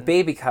cousin.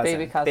 Baby cousin.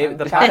 Baby cousin.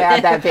 The Gotta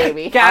add that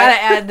baby. Gotta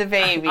add the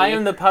baby. I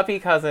am the puppy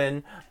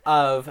cousin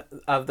of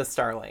the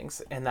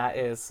Starlings, and that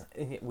is,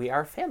 we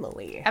are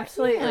family.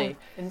 Absolutely.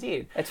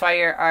 Indeed. That's why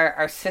you're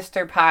our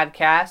sister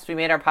podcast. We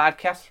made our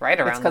podcast right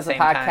It's around the because the same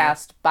time.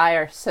 podcast by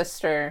our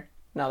sister.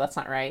 No, that's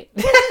not right.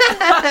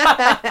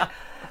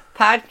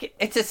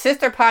 It's a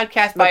sister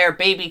podcast by our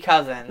baby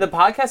cousin. The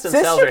podcast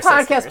themselves Sister are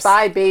podcast sisters.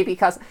 by baby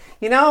cousin.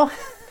 You know,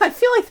 I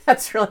feel like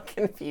that's really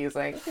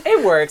confusing.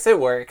 It works. It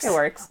works. It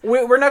works.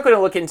 We're not going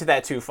to look into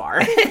that too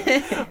far.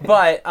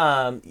 But,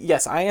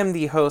 yes, I am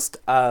the host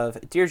of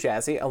Dear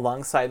Jazzy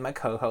alongside my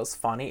co-host,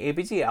 Fawny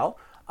ABDL.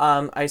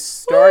 I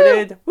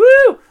started...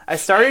 I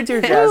started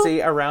Dear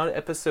Jazzy around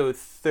episode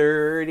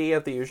 30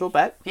 of The Usual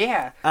Bet.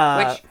 Yeah.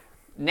 Which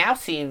now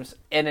seems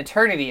an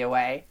eternity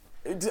away.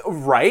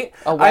 Right?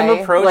 Away, I'm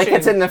approaching... like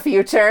it's in the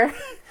future.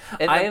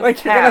 I am-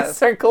 Like you're gonna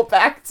circle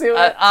back to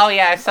it. Oh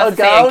yeah, I was supposed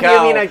to A say go? a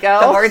go. You mean a go?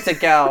 The word's a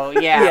go.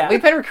 Yeah. Yeah.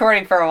 We've been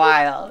recording for a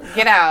while.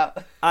 Get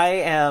out. I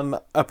am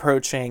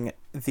approaching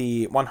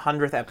the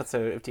 100th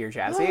episode of Dear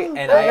Jazzy.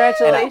 And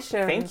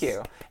Congratulations. Thank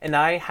you. And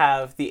I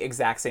have the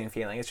exact same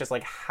feeling. It's just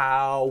like,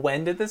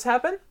 when did this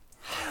happen?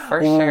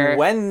 For sure.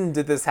 When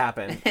did this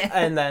happen?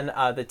 And then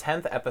the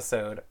 10th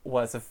episode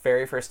was the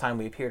very first time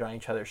we appeared on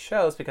each other's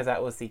shows, because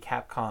that was the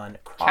Capcom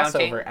Counting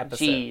crossover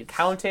episode. G's.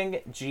 Counting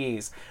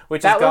G's.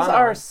 Which That has was gone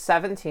our on.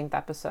 17th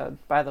episode,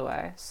 by the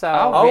way. So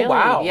Oh, really?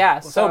 Wow.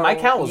 yeah. So my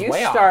count was you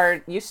way off.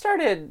 You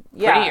started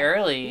yeah, Pretty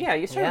early. Yeah,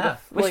 you started. Yeah.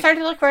 We like-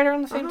 started like right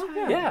around the same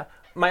time. Yeah.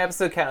 My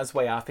episode count was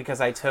way off because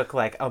I took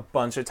like a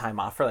bunch of time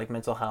off for like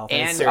mental health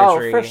and And-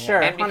 surgery. Oh, for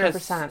sure. And because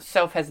 100%.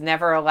 Soph has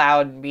never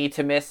allowed me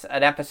to miss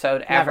an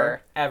episode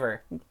ever.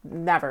 Ever.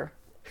 Never.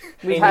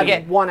 We've And had you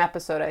get- one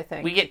episode, I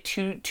think. We get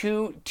two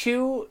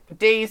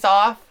days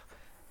off,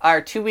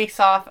 or 2 weeks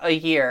off a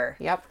year.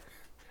 Yep.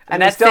 And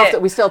And that's we still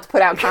it. we still have to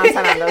put out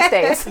content on those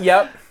days.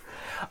 Yep.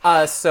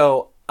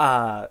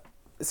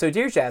 So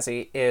Dear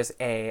Jazzy is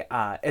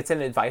it's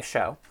an advice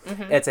show.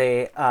 Mm-hmm. It's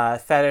a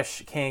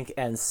fetish, kink,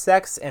 and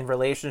sex and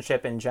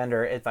relationship and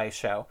gender advice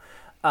show.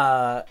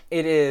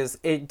 It's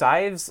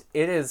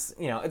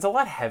a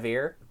lot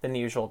heavier than The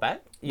Usual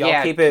Bet. Y'all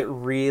Yeah. keep it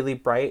really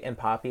bright and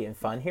poppy and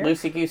fun here.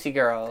 Loosey goosey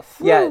girls.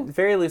 Yeah,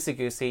 very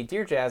loosey-goosey.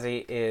 Dear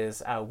Jazzy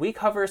is, we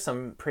cover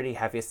some pretty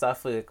heavy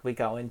stuff. We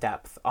go in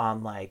depth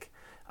on, like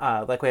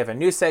we have a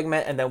news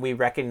segment, and then we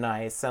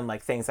recognize some,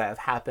 like, things that have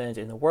happened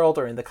in the world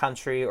or in the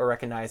country, or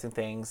recognizing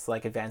things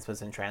like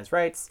advancements in trans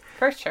rights.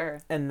 For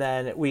sure. And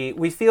then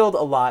we field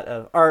a lot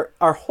of,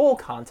 our whole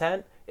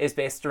content is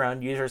based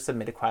around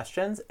user-submitted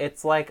questions.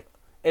 It's like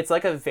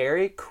a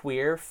very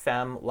queer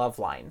femme love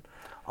line,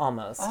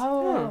 almost.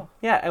 Oh.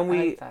 Yeah, and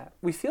like that.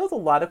 we field a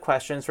lot of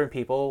questions from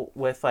people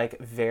with like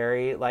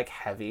very like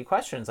heavy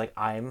questions. Like,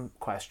 I'm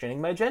questioning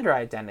my gender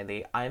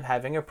identity. I'm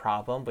having a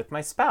problem with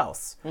my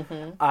spouse.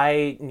 Mm-hmm.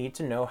 I need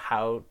to know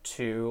how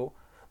to.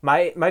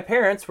 My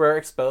parents were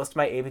exposed to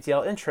my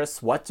ABTL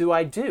interests. What do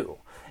I do?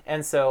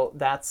 And so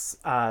that's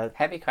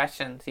Heavy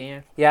questions,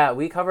 yeah. yeah,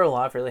 we cover a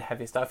lot of really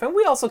heavy stuff, and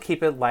we also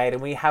keep it light,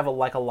 and we have a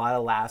lot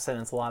of laughs,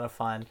 and it's a lot of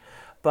fun.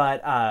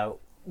 But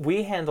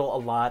we handle a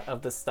lot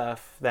of the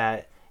stuff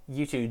that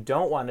you two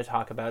don't want to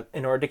talk about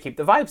in order to keep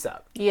the vibes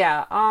up.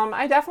 Yeah,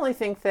 I definitely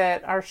think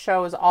that our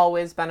show has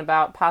always been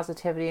about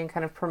positivity and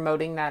kind of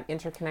promoting that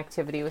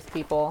interconnectivity with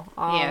people.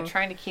 Yeah,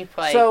 trying to keep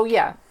like So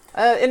yeah,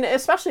 and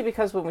especially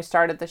because when we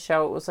started the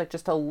show, it was like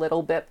just a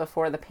little bit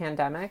before the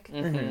pandemic,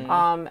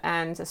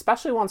 and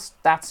especially once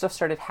that stuff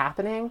started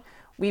happening,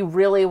 we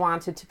really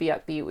wanted to be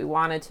upbeat. We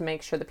wanted to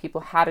make sure that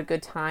people had a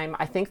good time.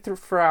 I think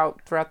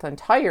throughout the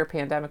entire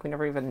pandemic, we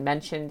never even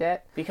mentioned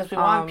it. because we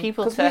want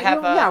people 'cause to we- have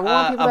we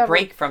want people to a have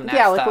break from that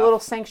yeah, stuff. like a little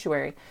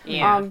sanctuary.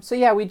 Yeah. So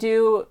yeah, we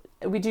do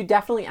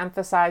definitely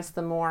emphasize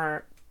the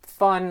more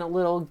fun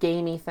little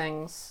gamey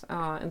things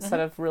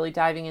instead of really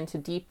diving into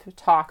deep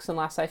talks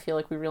unless I feel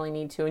like we really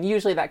need to. And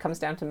usually that comes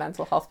down to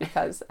mental health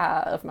because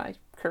of my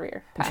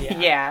career path.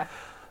 Yeah.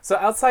 So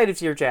outside of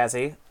Dear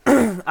Jazzy,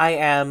 I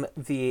am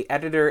the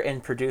editor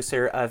and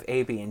producer of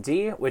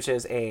AB&D, which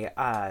is a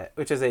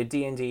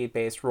D&D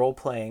based role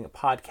playing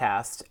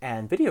podcast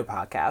and video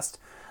podcast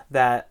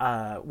that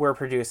we're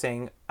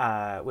producing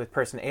with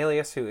Person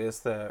Alias, who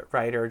is the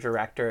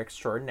writer-director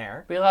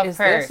extraordinaire. We love Is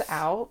her. this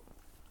out?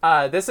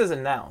 This is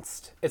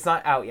announced. It's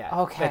not out yet.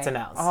 Okay. It's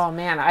announced. Oh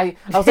man, I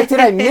was like, did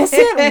I miss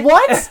it?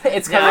 What?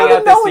 It's No. coming How out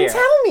did no this one year.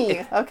 tell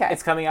me? Okay.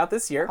 It's coming out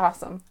this year.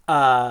 Awesome.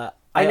 I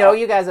I know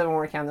you guys have been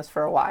working on this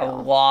for a A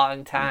while.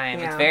 long time.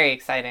 Yeah. It's very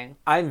exciting.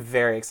 I'm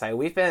very excited.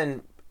 We've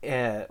been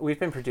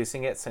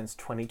producing it since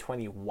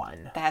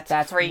 2021.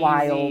 That's crazy.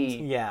 wild.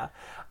 Yeah.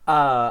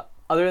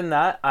 Other than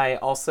that, I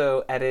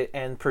also edit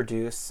and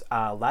produce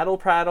Laddle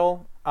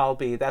Prattle.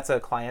 That's a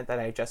client that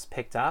I just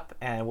picked up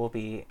and will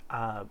be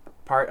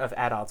part of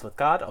At Odds with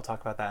God. I'll talk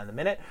about that in a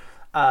minute.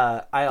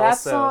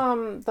 That's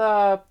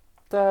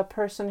the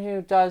person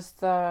who does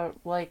the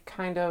like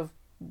kind of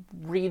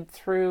read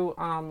through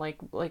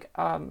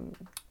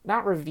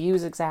not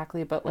reviews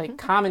exactly, but like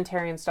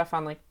commentary and stuff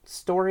on like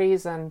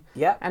stories and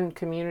Yep. and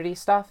community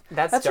stuff.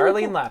 That's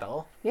really Darlene cool.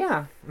 Laddle.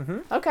 Yeah.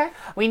 Okay.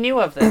 We knew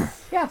of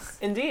this. Yes.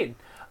 Indeed.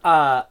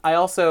 I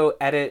also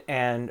edit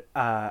and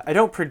I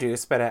don't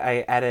produce, but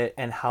I edit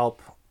and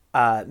help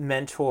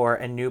mentor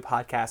a new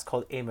podcast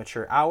called A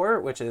Mature Hour,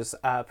 which is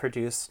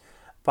produced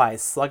by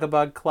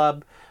Slugabug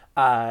Club.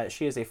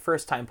 She is a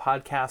first-time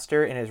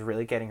podcaster and is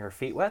really getting her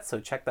feet wet, so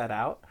check that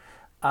out.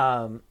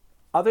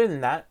 Other than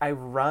that, I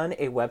run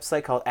a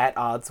website called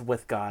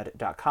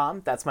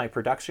atoddswithgod.com. That's my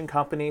production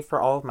company for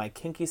all of my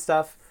kinky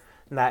stuff.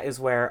 And that is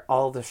where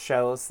all the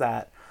shows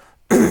that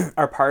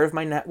are part of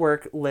my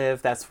network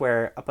live. That's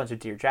where a bunch of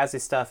Dear Jazzy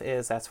stuff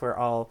is. That's where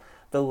all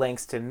the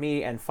links to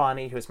me and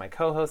Fani, who is my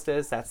co-host,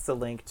 is. That's the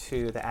link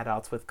to the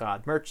Adults with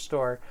God merch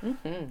store.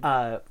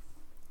 That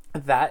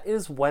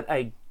is what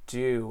I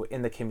do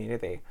in the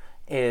community.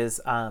 Is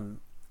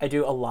I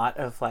do a lot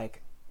of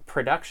like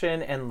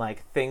production and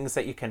like things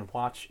that you can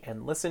watch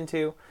and listen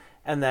to,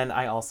 and then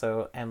I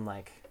also am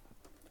like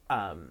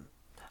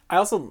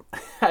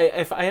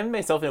if I am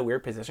myself in a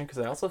weird position because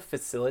I also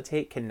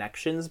facilitate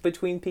connections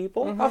between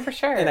people. Oh, for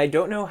sure. And I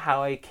don't know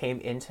how I came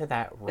into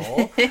that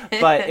role,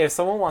 but if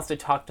someone wants to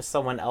talk to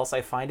someone else,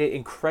 I find it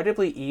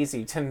incredibly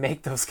easy to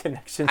make those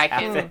connections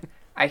happen.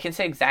 I can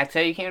say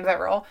exactly how you came to that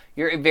role.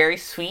 You're a very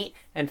sweet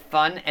and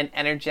fun and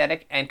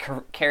energetic and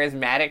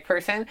charismatic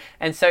person.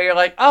 And so you're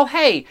like, oh,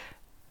 hey,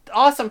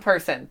 awesome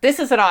person. This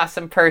is an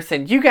awesome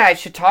person. You guys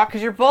should talk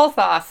because you're both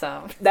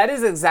awesome. That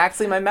is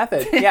exactly my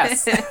method.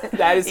 Yes,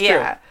 that is true.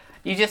 Yeah.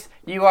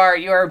 You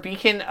are a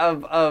beacon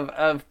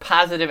of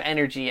positive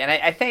energy. And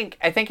I think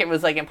it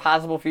was like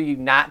impossible for you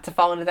not to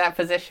fall into that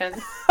position.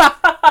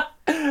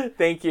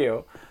 Thank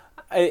you.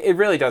 It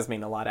really does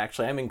mean a lot,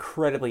 actually. I'm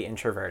incredibly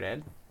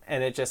introverted,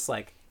 and it just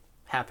like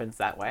happens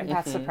that way.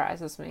 That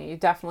surprises me. You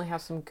definitely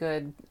have some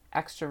good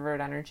extrovert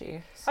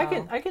energy. So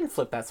I can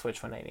flip that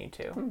switch when I need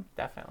to.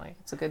 Definitely.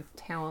 it's a good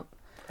talent.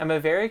 I'm a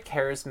very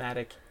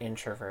charismatic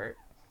introvert,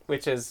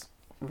 which is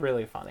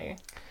really funny.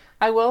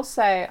 I will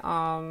say,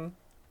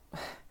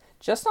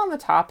 just on the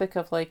topic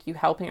of like you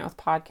helping out with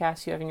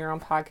podcasts, you having your own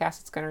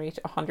podcast, it's going to reach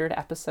 100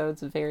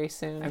 episodes very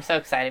soon. I'm so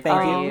excited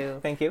Thank for you.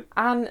 Thank you.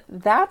 On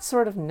that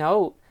sort of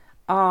note,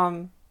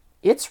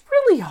 it's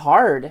really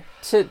hard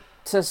to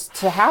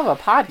have a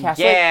podcast.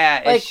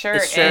 Yeah, like, it sure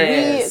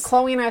is.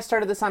 Chloe and I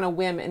started this on a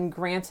whim, and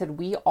granted,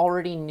 we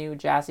already knew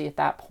Jazzy at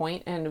that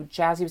point, and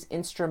Jazzy was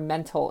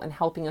instrumental in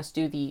helping us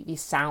do the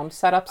sound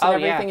setups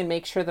and everything, and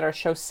make sure that our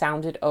show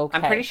sounded okay.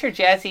 I'm pretty sure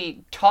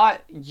Jazzy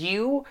taught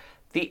you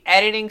the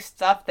editing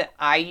stuff that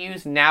I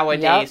use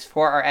nowadays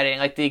for our editing,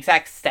 like the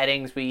exact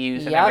settings we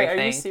use and Yep. everything.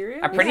 Are you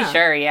serious? I'm pretty Yeah.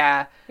 sure,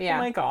 yeah. Yeah. Oh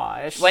my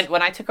gosh.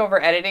 When I took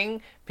over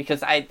editing,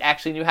 because I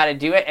actually knew how to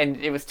do it and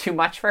it was too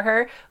much for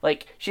her,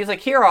 like, she's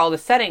like, here are all the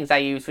settings I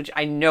use, which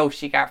I know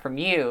she got from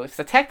you.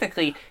 So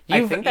technically,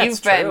 you've think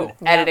that's been true.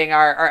 editing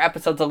our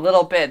episodes a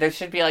little bit. There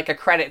should be like a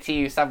credit to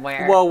you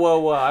somewhere.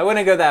 Whoa. I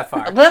wouldn't go that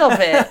far. A little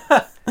bit.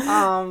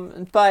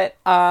 But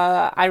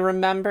I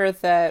remember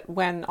that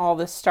when all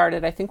this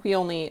started, I think we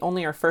only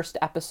our first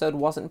episode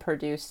wasn't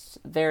produced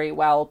very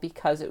well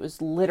because it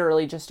was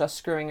literally just us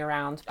screwing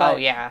around. But Oh,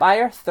 yeah. by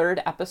our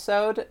third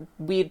episode,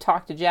 we'd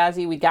talked to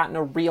Jazzy. We'd gotten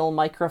a real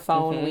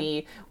microphone.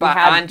 We But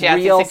had on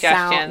Jazzy's real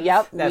suggestions. sound.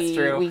 Yep, That's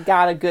true. We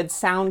got a good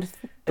sound.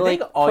 I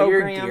think all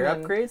your program gear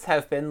and- upgrades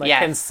have been like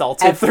Yes.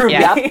 consulted through me.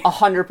 Yep,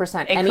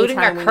 100%. Including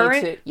our Anytime we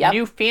current need to, yep.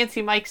 new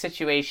fancy mic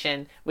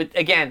situation with,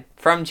 again,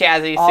 from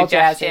Jazzy's All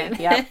suggestion. Jazzy.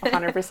 Yep,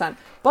 100%.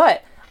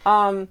 But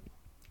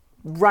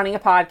running a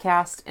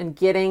podcast and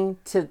getting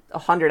to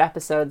 100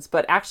 episodes,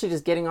 but actually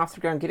just getting off the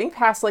ground, getting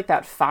past like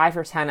that 5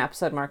 or 10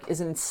 episode mark is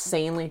an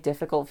insanely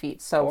difficult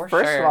feat. So For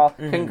first sure. of all,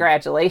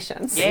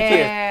 congratulations.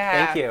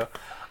 Yeah. Thank you.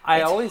 I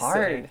It's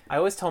hard.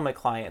 always tell my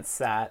clients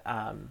that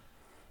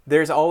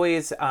there's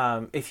always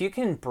if you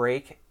can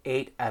break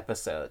 8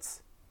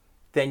 episodes,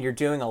 then you're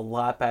doing a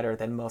lot better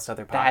than most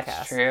other podcasts.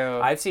 That's true.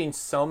 I've seen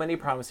so many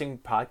promising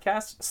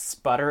podcasts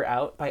sputter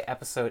out by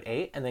episode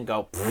 8 and then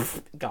go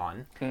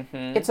gone.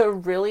 It's a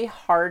really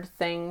hard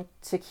thing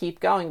to keep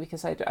going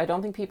because I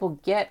don't think people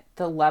get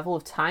the level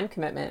of time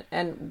commitment.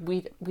 And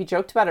we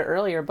joked about it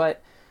earlier,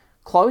 but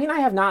Chloe and I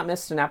have not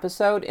missed an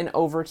episode in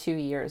over 2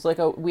 years. Like,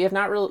 we have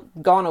not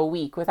gone a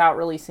week without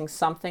releasing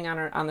something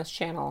on this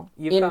channel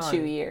in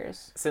 2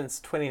 years. Since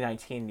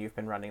 2019, you've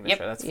been running the Yep.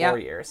 show. That's Yep. 4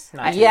 years,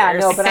 not 2 Yeah,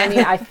 years. no, but I mean,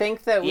 I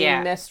think that we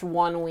Yeah. missed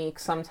 1 week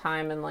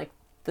sometime in, like,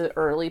 the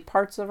early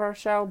parts of our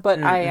show.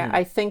 But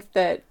I think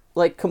that,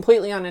 like,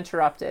 completely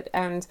uninterrupted.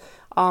 And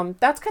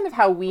that's kind of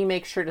how we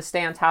make sure to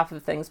stay on top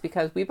of things,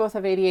 because we both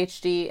have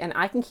ADHD, and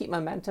I can keep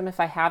momentum if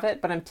I have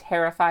it, but I'm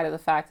terrified of the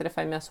fact that if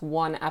I miss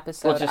one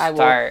episode, I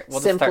will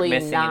simply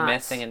missing not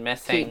and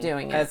missing. keep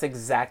doing it. That's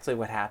exactly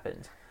what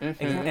happened.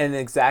 And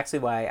exactly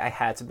why I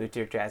had to move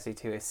Dear Jazzy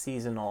to a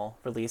seasonal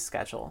release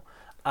schedule.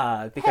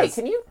 Hey, Because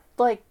can you,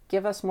 like,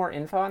 give us more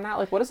info on that?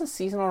 Like, what does a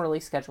seasonal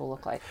release schedule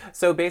look like?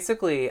 So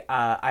basically,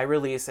 I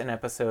release an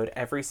episode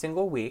every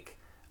single week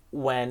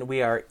when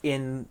we are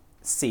in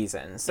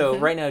season. So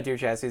right now, Dear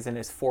Jazzy is in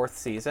his 4th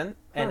season,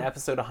 and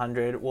episode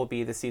 100 will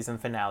be the season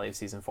finale of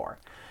season 4.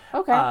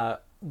 Okay.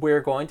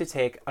 We're going to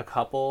take a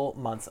couple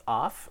months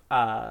off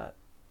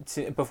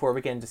before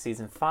we get into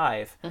season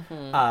 5,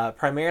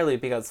 primarily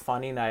because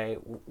Fonnie and I,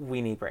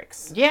 we need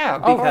breaks. Yeah,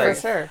 Oh, for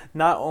because sure.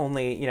 not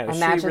only, she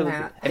Imagine really...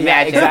 that. Yeah,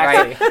 Imagine,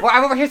 exactly. right? Well,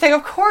 I'm over here saying,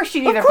 of course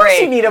you need a course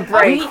break. you need a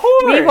break. We, Of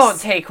we course.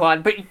 won't take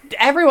one, but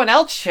everyone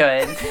else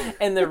should.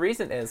 And the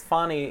reason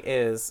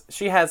is,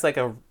 she has like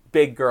a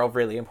big girl,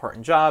 really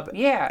important job.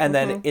 Yeah. And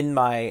then in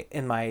my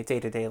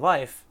day-to-day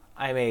life,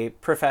 I'm a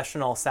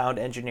professional sound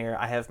engineer.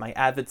 I have my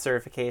Avid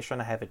certification.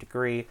 I have a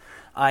degree.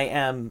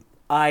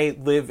 I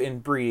live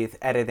and breathe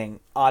editing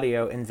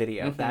audio and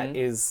video. That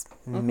is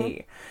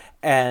me.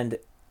 And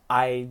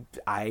I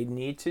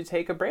need to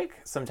take a break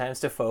sometimes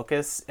to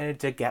focus and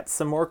to get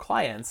some more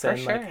clients and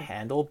sure. like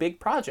handle big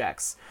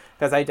projects.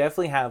 Because I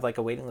definitely have like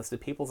a waiting list of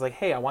people. It's like,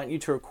 hey, I want you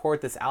to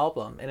record this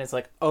album. And it's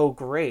like, oh,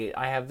 great.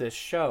 I have this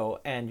show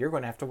and you're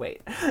going to have to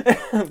wait.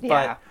 But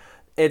Yeah.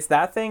 it's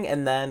that thing.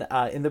 And then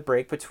in the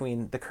break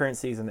between the current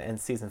season and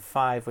season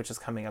 5, which is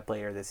coming up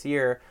later this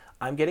year,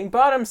 I'm getting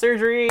bottom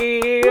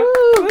surgery.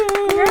 Woo!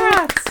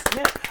 Congrats!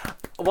 Yeah.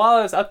 While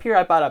I was up here,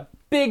 I bought a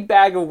big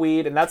bag of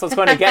weed, and that's what's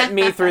going to get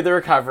me through the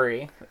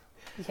recovery.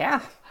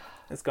 Yeah.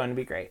 It's going to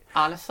be great.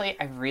 Honestly,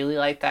 I really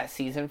like that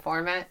season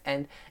format,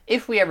 and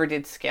if we ever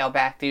did scale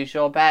back the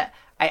usual bet,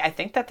 I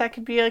think that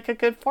could be like a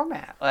good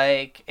format.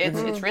 Like,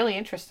 it's really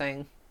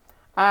interesting.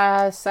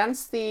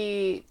 Since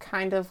the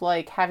kind of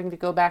like having to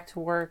go back to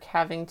work,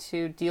 having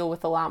to deal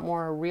with a lot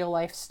more real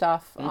life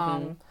stuff,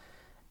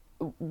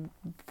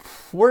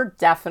 we're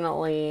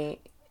definitely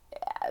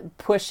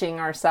pushing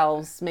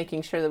ourselves,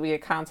 making sure that we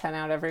get content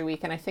out every week.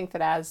 And I think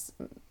that as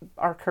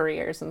our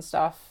careers and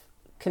stuff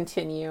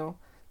continue,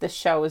 this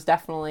show is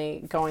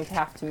definitely going to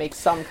have to make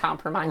some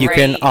compromise. You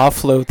can Right.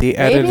 offload the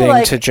editing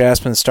like- to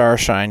Jasmine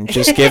Starshine.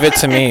 Just give it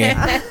to me.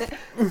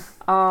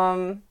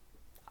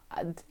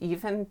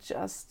 Even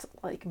just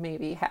like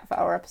maybe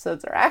half-hour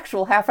episodes or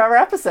actual half-hour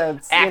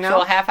episodes.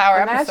 Actual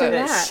half-hour Imagine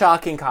episodes. that.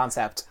 Shocking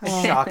concept.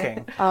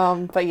 Shocking.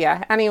 But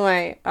yeah,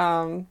 anyway,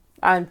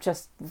 I'm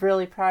just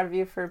really proud of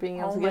you for being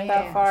able to get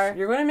that far.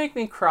 You're going to make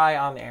me cry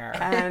on air.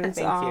 And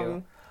Thank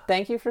you.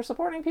 thank you for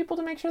supporting people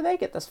to make sure they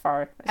get this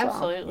far as well.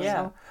 Absolutely.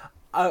 Yeah.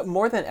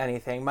 More than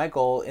anything, my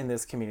goal in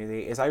this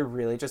community is I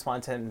really just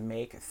want to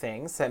make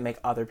things that make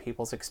other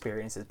people's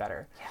experiences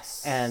better.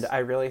 Yes. And I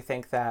really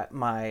think that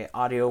my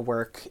audio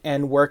work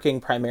and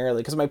working primarily,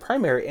 because my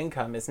primary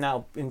income is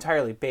now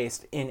entirely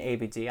based in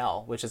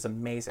ABDL, which is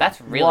amazing. That's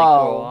really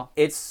Whoa. cool.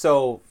 It's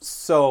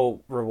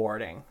so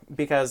rewarding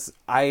because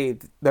there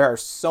are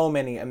so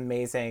many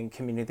amazing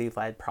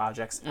community-led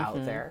projects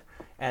out there,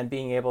 and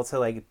being able to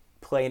like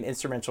play an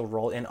instrumental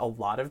role in a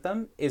lot of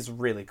them is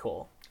really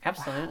cool.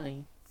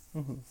 Absolutely.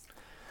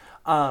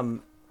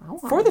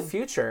 For the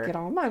future, Get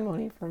all my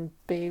money from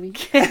baby.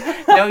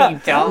 No,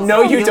 you don't.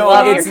 no, you don't.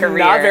 love your It's career.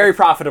 not very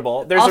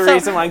profitable. There's a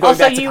reason why I'm going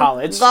back to you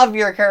college. love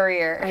your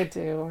career. I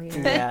do.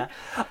 Yeah.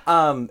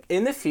 Yeah.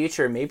 In the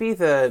future, maybe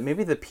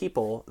the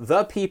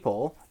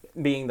people,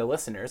 being the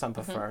listeners on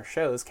both of our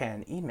shows,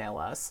 can email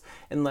us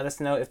and let us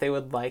know if they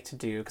would like to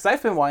do. Because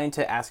I've been wanting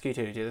to ask you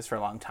to do this for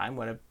a long time.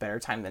 What a better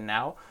time than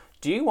now?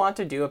 Do you want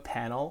to do a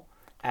panel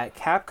at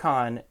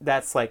CapCon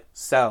that's like,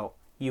 so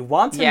you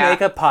want to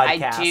make a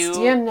podcast? I do.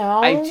 Do you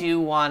know? I do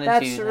want to do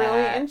that. That's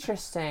really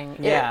interesting.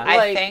 Yeah.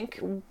 I think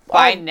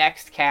by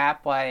next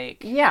cap,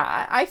 like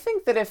Yeah, I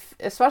think that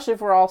especially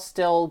if we're all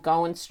still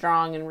going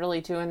strong and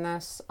really doing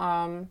this,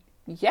 I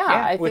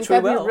think which we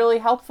that'd be will. really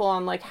helpful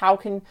on like how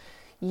can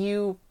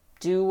you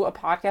do a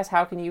podcast?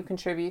 How can you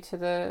contribute to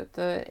the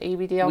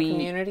ABDL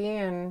community?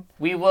 And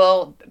we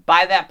will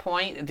by that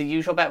point, the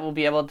usual bet will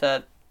be able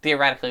to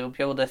theoretically we'll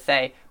be able to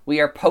say we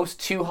are post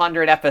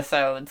 200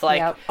 episodes. Like,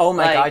 Yep. Oh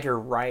my like, God, you're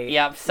right.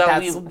 Yep. So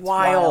That's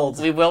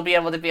wild. we will be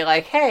able to be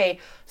like, hey,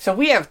 so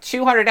we have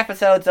 200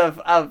 episodes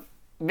of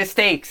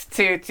mistakes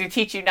to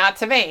teach you not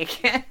to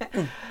make.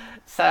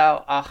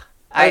 So,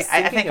 I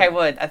think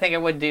I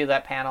would do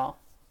that panel.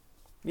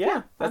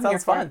 Yeah, that I'm here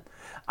sounds for fun.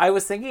 I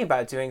was thinking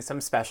about doing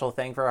some special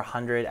thing for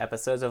 100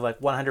 episodes of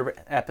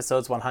 100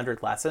 episodes,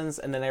 100 lessons,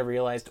 and then I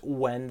realized,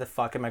 when the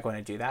fuck am I going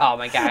to do that? Oh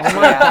my gosh. Oh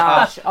my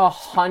gosh,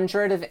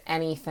 100 of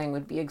anything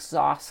would be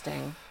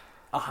exhausting.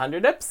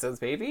 100 episodes,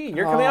 baby.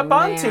 You're coming Oh, up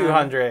on man.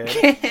 200.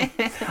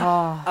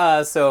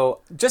 So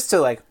just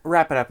to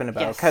wrap it up in a bow,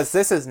 Yes. because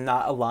this is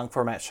not a long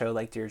format show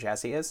like Dear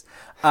Jazzy is.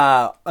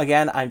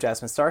 Again, I'm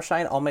Jasmine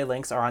Starshine. All my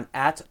links are on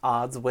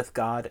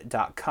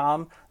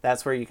 @oddswithgod.com.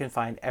 That's where you can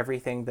find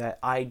everything that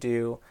I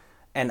do,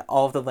 and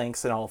all of the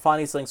links and all of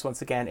Fonny's links,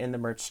 once again, in the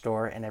merch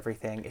store and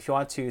everything. If you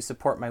want to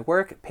support my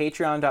work,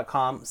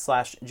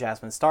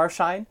 patreon.com/Jasmine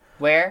Starshine.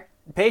 Where?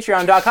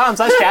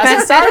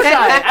 Patreon.com/Jasmine Starshine.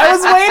 I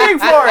was waiting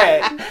for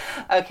it.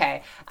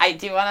 Okay, I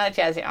do want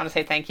to, Jazzy, I want to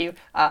say thank you.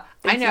 I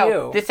Thank know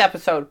you. this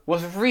episode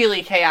was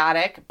really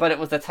chaotic, but it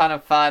was a ton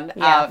of fun.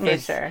 Yeah, for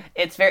it's, sure.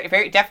 It's very,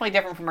 very definitely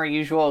different from our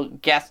usual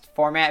guest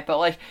format,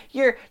 but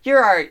you're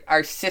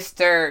our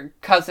sister,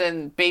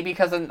 cousin, baby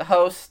cousin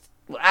host.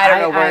 I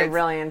don't know where I it's-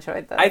 really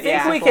enjoyed this. I think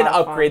Yeah. we It's a can lot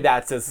of upgrade fun.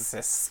 that to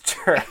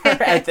sister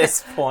at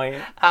this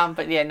point.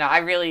 But yeah, no, I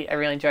really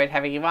enjoyed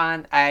having you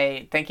on.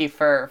 I thank you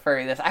for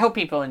this. I hope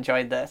people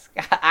enjoyed this.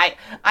 I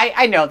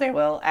know they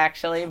will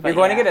actually. But You're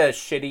going yeah. to get a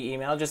shitty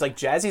email, just like,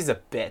 Jazzy's a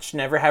bitch.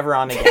 Never have her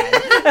on again. And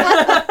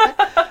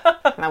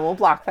I will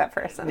block that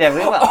person. Yeah,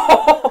 we will.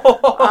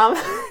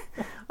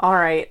 All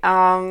right.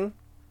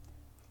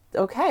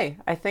 Okay.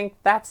 I think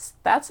that's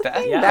a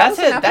thing. yeah, That's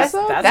an it. That's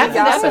episode? that's an an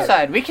episode.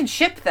 episode. We can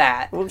ship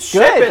that.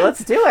 Ship Good. it.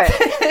 Let's do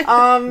it.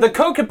 The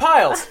code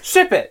compiles.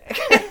 Ship it.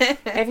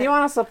 If you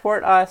want to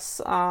support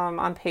us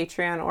on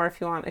Patreon, or if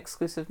you want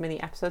exclusive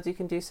mini episodes, you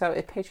can do so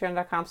at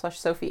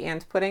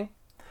patreon.com/SophieAndPudding.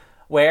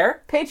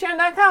 Where?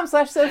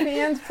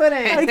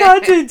 Patreon.com/SophieAndPudding.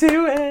 got to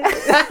do it.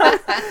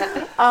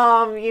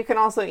 You can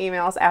also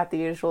email us at the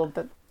usual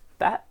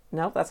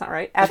nope, that's not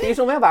right. At the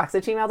usual mailbox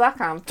at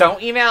gmail.com.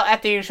 Don't email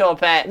at the usual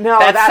pet. No,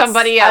 that's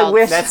somebody else. I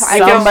wish That's I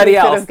somebody wish we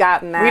else. could have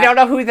gotten that. We don't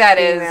know who that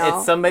is. Email.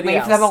 It's somebody Leave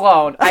else. them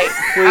alone.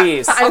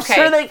 Please. I'm Okay,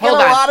 sure they get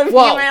hold a on. lot of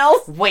Whoa,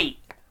 emails. Wait.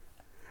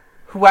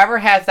 Whoever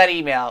has that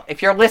email,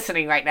 if you're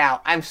listening right now,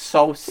 I'm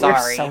so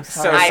sorry. so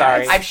So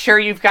sorry. I'm sure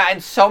you've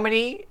gotten so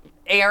many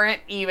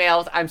errant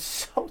emails. I'm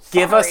so sorry.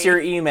 Give us your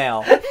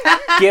email.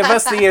 Give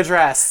us the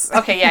address.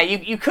 Okay, yeah,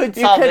 you could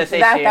solve could- this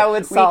that- issue. that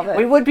would solve it.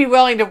 We would be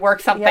willing to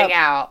work something Yep.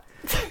 out.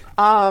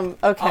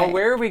 Okay.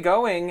 Where are we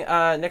going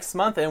next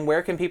month, and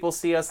where can people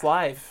see us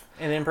live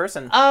and in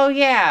person? Oh,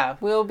 yeah.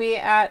 We'll be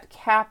at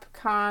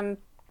CapCon.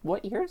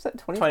 What year is it?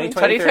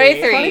 2023.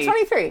 2023.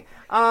 2023.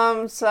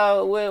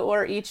 So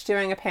we're each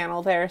doing a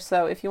panel there.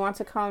 So if you want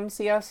to come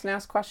see us and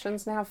ask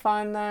questions and have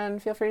fun, then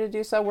feel free to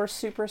do so. We're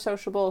super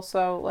sociable,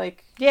 so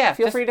Yeah,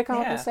 feel just- free to come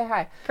up yeah. and say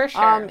hi. For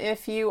sure.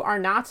 If you are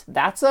not,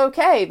 that's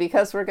okay,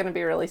 because we're going to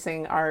be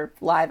releasing our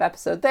live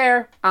episode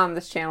there on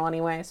this channel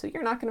anyway, so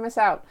you're not going to miss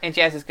out. And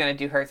Jazz is going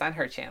to do hers on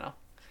her channel.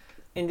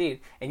 Indeed.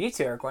 And you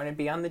two are going to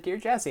be on the Dear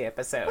Jazzy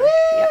episode.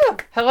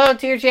 Hello,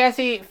 Dear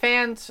Jazzy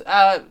fans,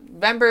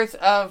 members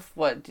of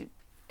what?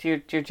 Dear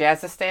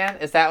Jazzistan?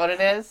 Is that what it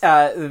is?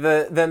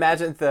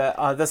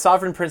 The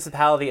sovereign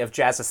principality of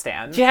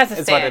Jazzistan. Jazzistan.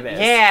 Is what it is.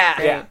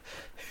 Yeah. Yeah.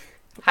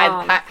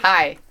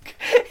 Hi.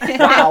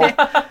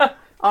 Wow.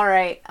 All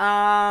right.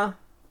 I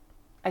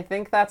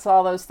think that's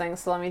all those things,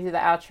 so let me do the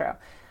outro.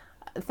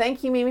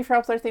 Thank you, Mimi, for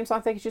helping with our theme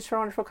song. Thank you, Juice, for a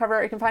wonderful cover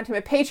art. You can find him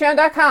at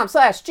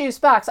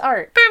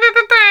patreon.com/juiceboxart.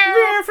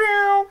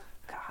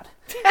 God.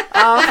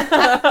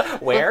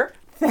 Where?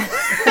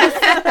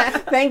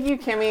 Thank you,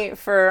 Kimmy,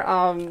 for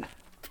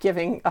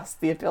giving us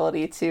the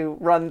ability to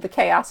run the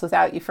chaos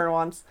without you for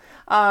once.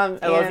 I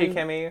love you,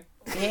 Kimmy.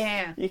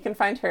 Yeah. You can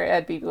find her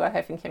at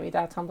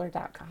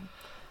bbua-kimmy.tumblr.com.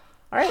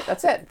 All right,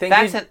 that's it.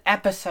 That's an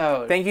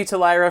episode. Thank you to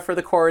Lyra for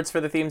the chords for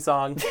the theme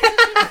song. Wait,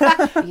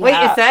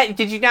 is that?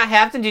 Did you not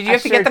have them? Did you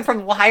have to get them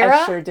from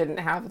Lyra? I sure didn't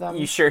have them.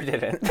 You sure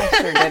didn't. I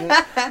sure didn't.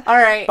 All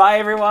right. Bye,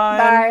 everyone.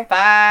 Bye.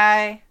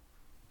 Bye.